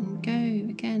with that and go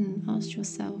again, ask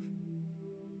yourself,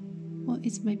 what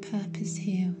is my purpose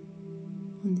here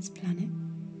on this planet?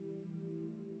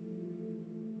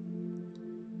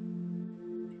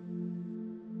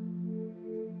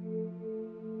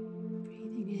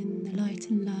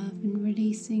 And love and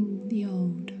releasing the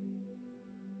old.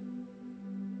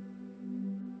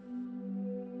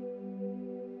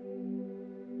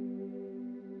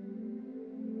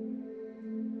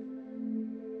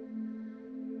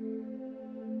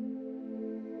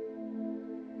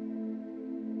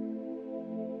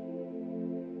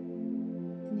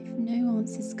 And if no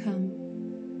answers come,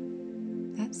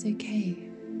 that's okay.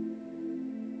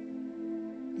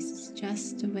 This is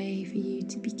just a way for you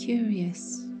to be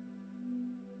curious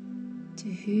to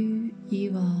who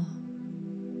you are.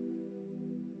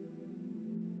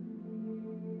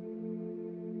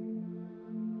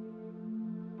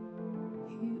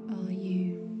 Who are you?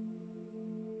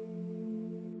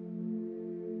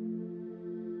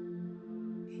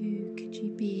 Who could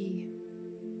you be?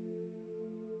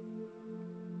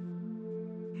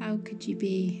 How could you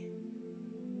be?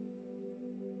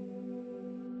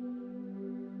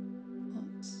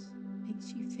 What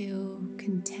makes you feel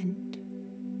content?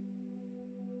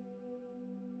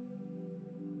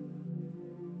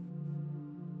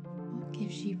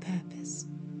 Gives you purpose,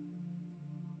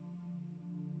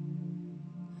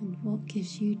 and what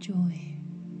gives you joy.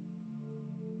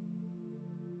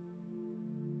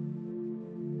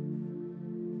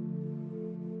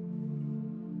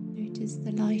 Notice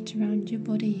the light around your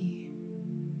body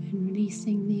and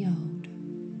releasing the old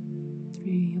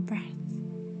through your breath.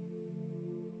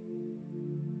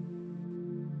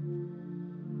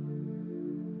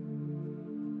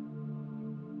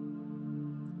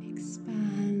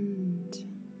 Expand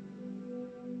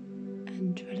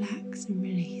and relax and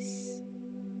release.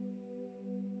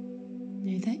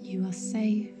 Know that you are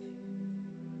safe.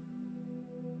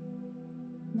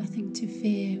 Nothing to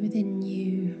fear within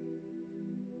you.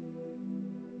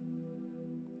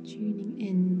 Tuning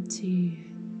into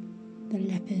the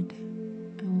leopard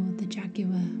or the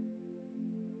jaguar.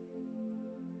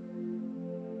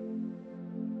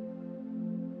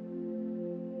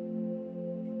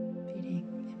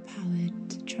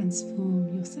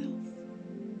 transform yourself.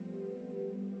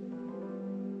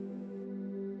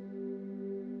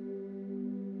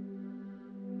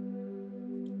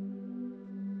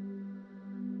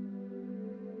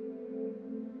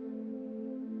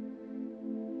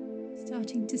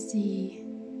 Starting to see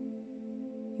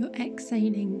your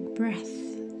exhaling breath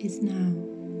is now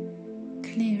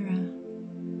clearer.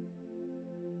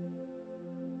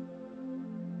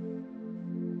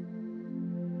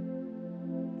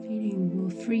 Feeling more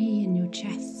free in your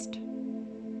chest.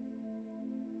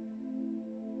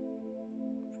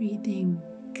 Breathing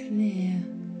clear,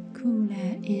 cool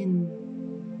air in.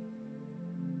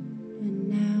 And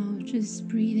now just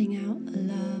breathing out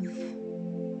love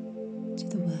to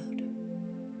the world.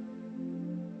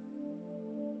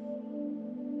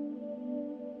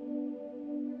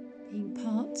 Being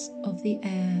part of the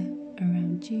air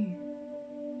around you.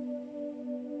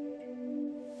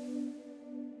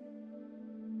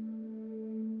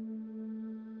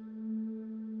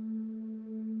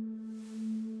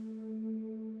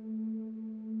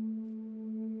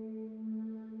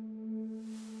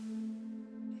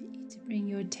 I want you to bring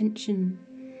your attention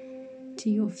to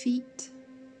your feet.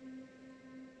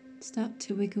 Start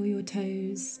to wiggle your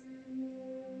toes.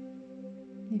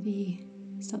 Maybe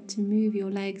start to move your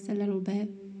legs a little bit.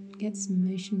 Get some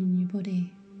motion in your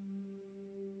body.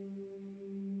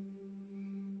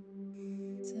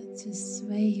 Start to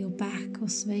sway your back or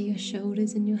sway your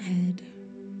shoulders and your head.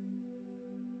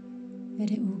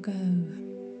 Let it all go.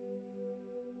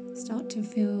 Start to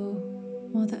feel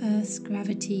Mother Earth's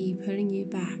gravity pulling you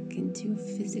back into your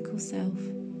physical self.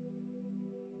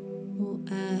 Or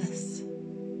earth.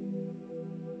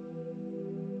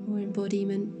 Or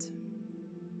embodiment.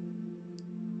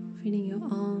 Feeling your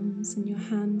arms and your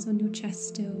hands on your chest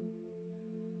still.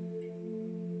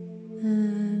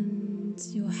 And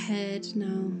your head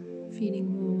now feeling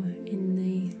more in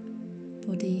the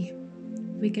body.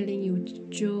 Wiggling your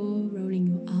jaw, rolling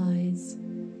your eyes.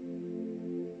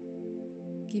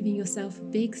 Giving yourself a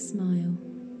big smile.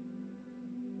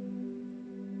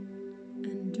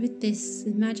 And with this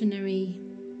imaginary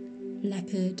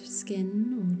leopard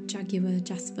skin or jaguar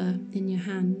jasper in your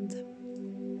hand,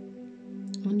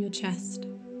 on your chest,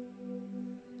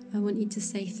 I want you to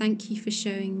say thank you for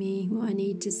showing me what I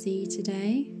need to see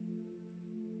today.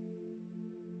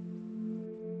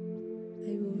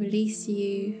 I will release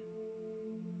you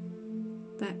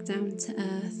back down to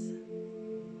earth.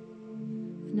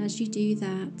 And as you do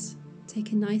that,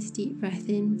 take a nice deep breath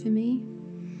in for me.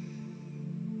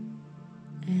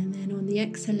 And then on the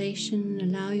exhalation,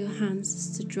 allow your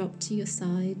hands to drop to your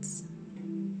sides.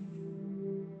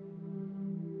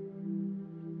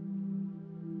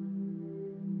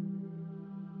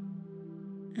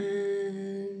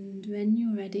 And when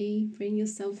you're ready, bring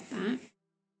yourself back.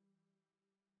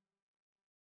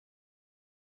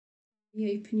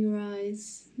 You open your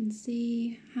eyes and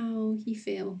see how you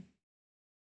feel.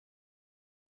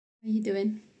 How are you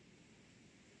doing?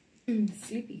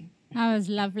 Sleepy. That was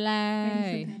lovely.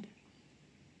 Ready for bed?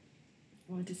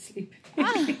 I want to sleep.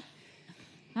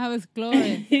 That was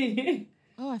glorious.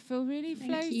 Oh, I feel really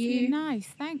Thank floaty you. and nice.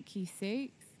 Thank you, Sue.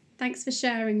 Thanks for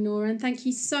sharing, Nora, and thank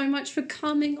you so much for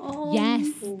coming on. Yes,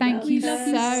 thank We you love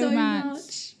you so so much.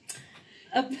 much.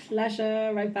 A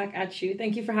pleasure. Right back at you.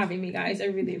 Thank you for having me, guys. I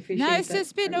really appreciate it. No, it's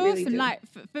just been I really awesome. do. Like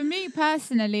for me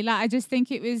personally, like I just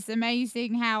think it was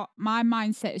amazing how my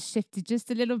mindset has shifted just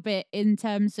a little bit in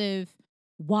terms of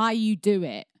why you do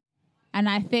it. And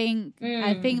I think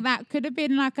that could have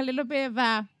been like a little bit of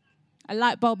a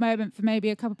light bulb moment for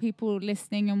maybe a couple of people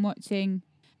listening and watching,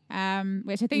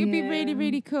 which I think would be really,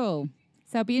 really cool.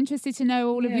 So I'll be interested to know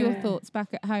all of your thoughts back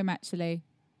at home, actually,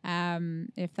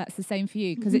 if that's the same for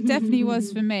you, because it definitely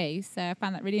was for me. So I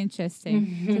found that really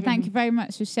interesting. So thank you very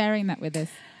much for sharing that with us.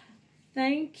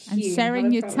 Thank you. And sharing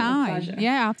Not a your problem, a time. pleasure.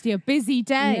 Yeah, after your busy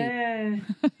day.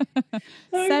 Yeah.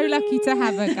 So lucky to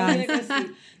have her, I'm guys. gonna go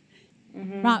sleep.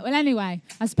 Right, well, anyway,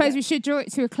 I suppose we should draw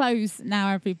it to a close now,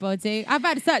 everybody. I've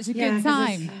had such a good 'cause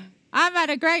time. I've had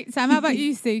a great time. How about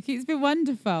you, Suki? It's been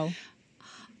wonderful.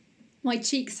 My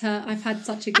cheeks hurt. I've had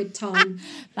such a good time.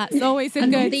 That's always a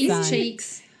And good these sign.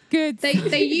 cheeks, Good.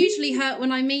 they usually hurt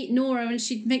when I meet Nora and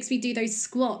she makes me do those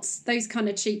squats. Those kind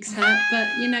of cheeks hurt.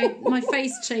 But, you know, my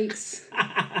face cheeks.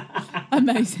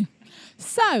 Amazing.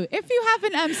 So, if you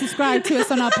haven't subscribed to us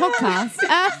on our podcast,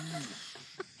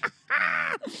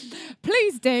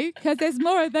 please do, because there's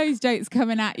more of those jokes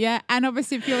coming at you. And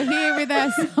obviously, if you're here with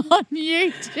us on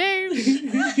YouTube,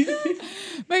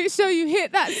 make make sure you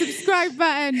hit that subscribe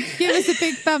button. Give us a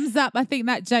big thumbs up. I think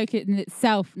that joke in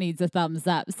itself needs a thumbs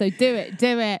up. So do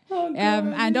it. Oh,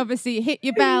 And obviously hit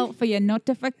your bell for your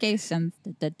notifications.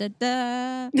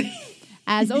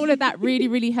 As all of that really,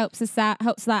 really helps us out,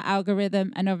 helps that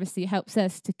algorithm, and obviously helps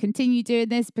us to continue doing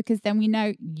this because then we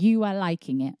know you are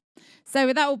liking it. So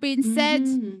with that all being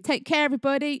said, take care,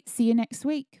 everybody. See you next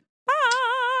week.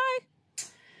 Bye.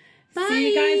 Bye.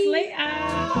 See you guys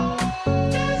later.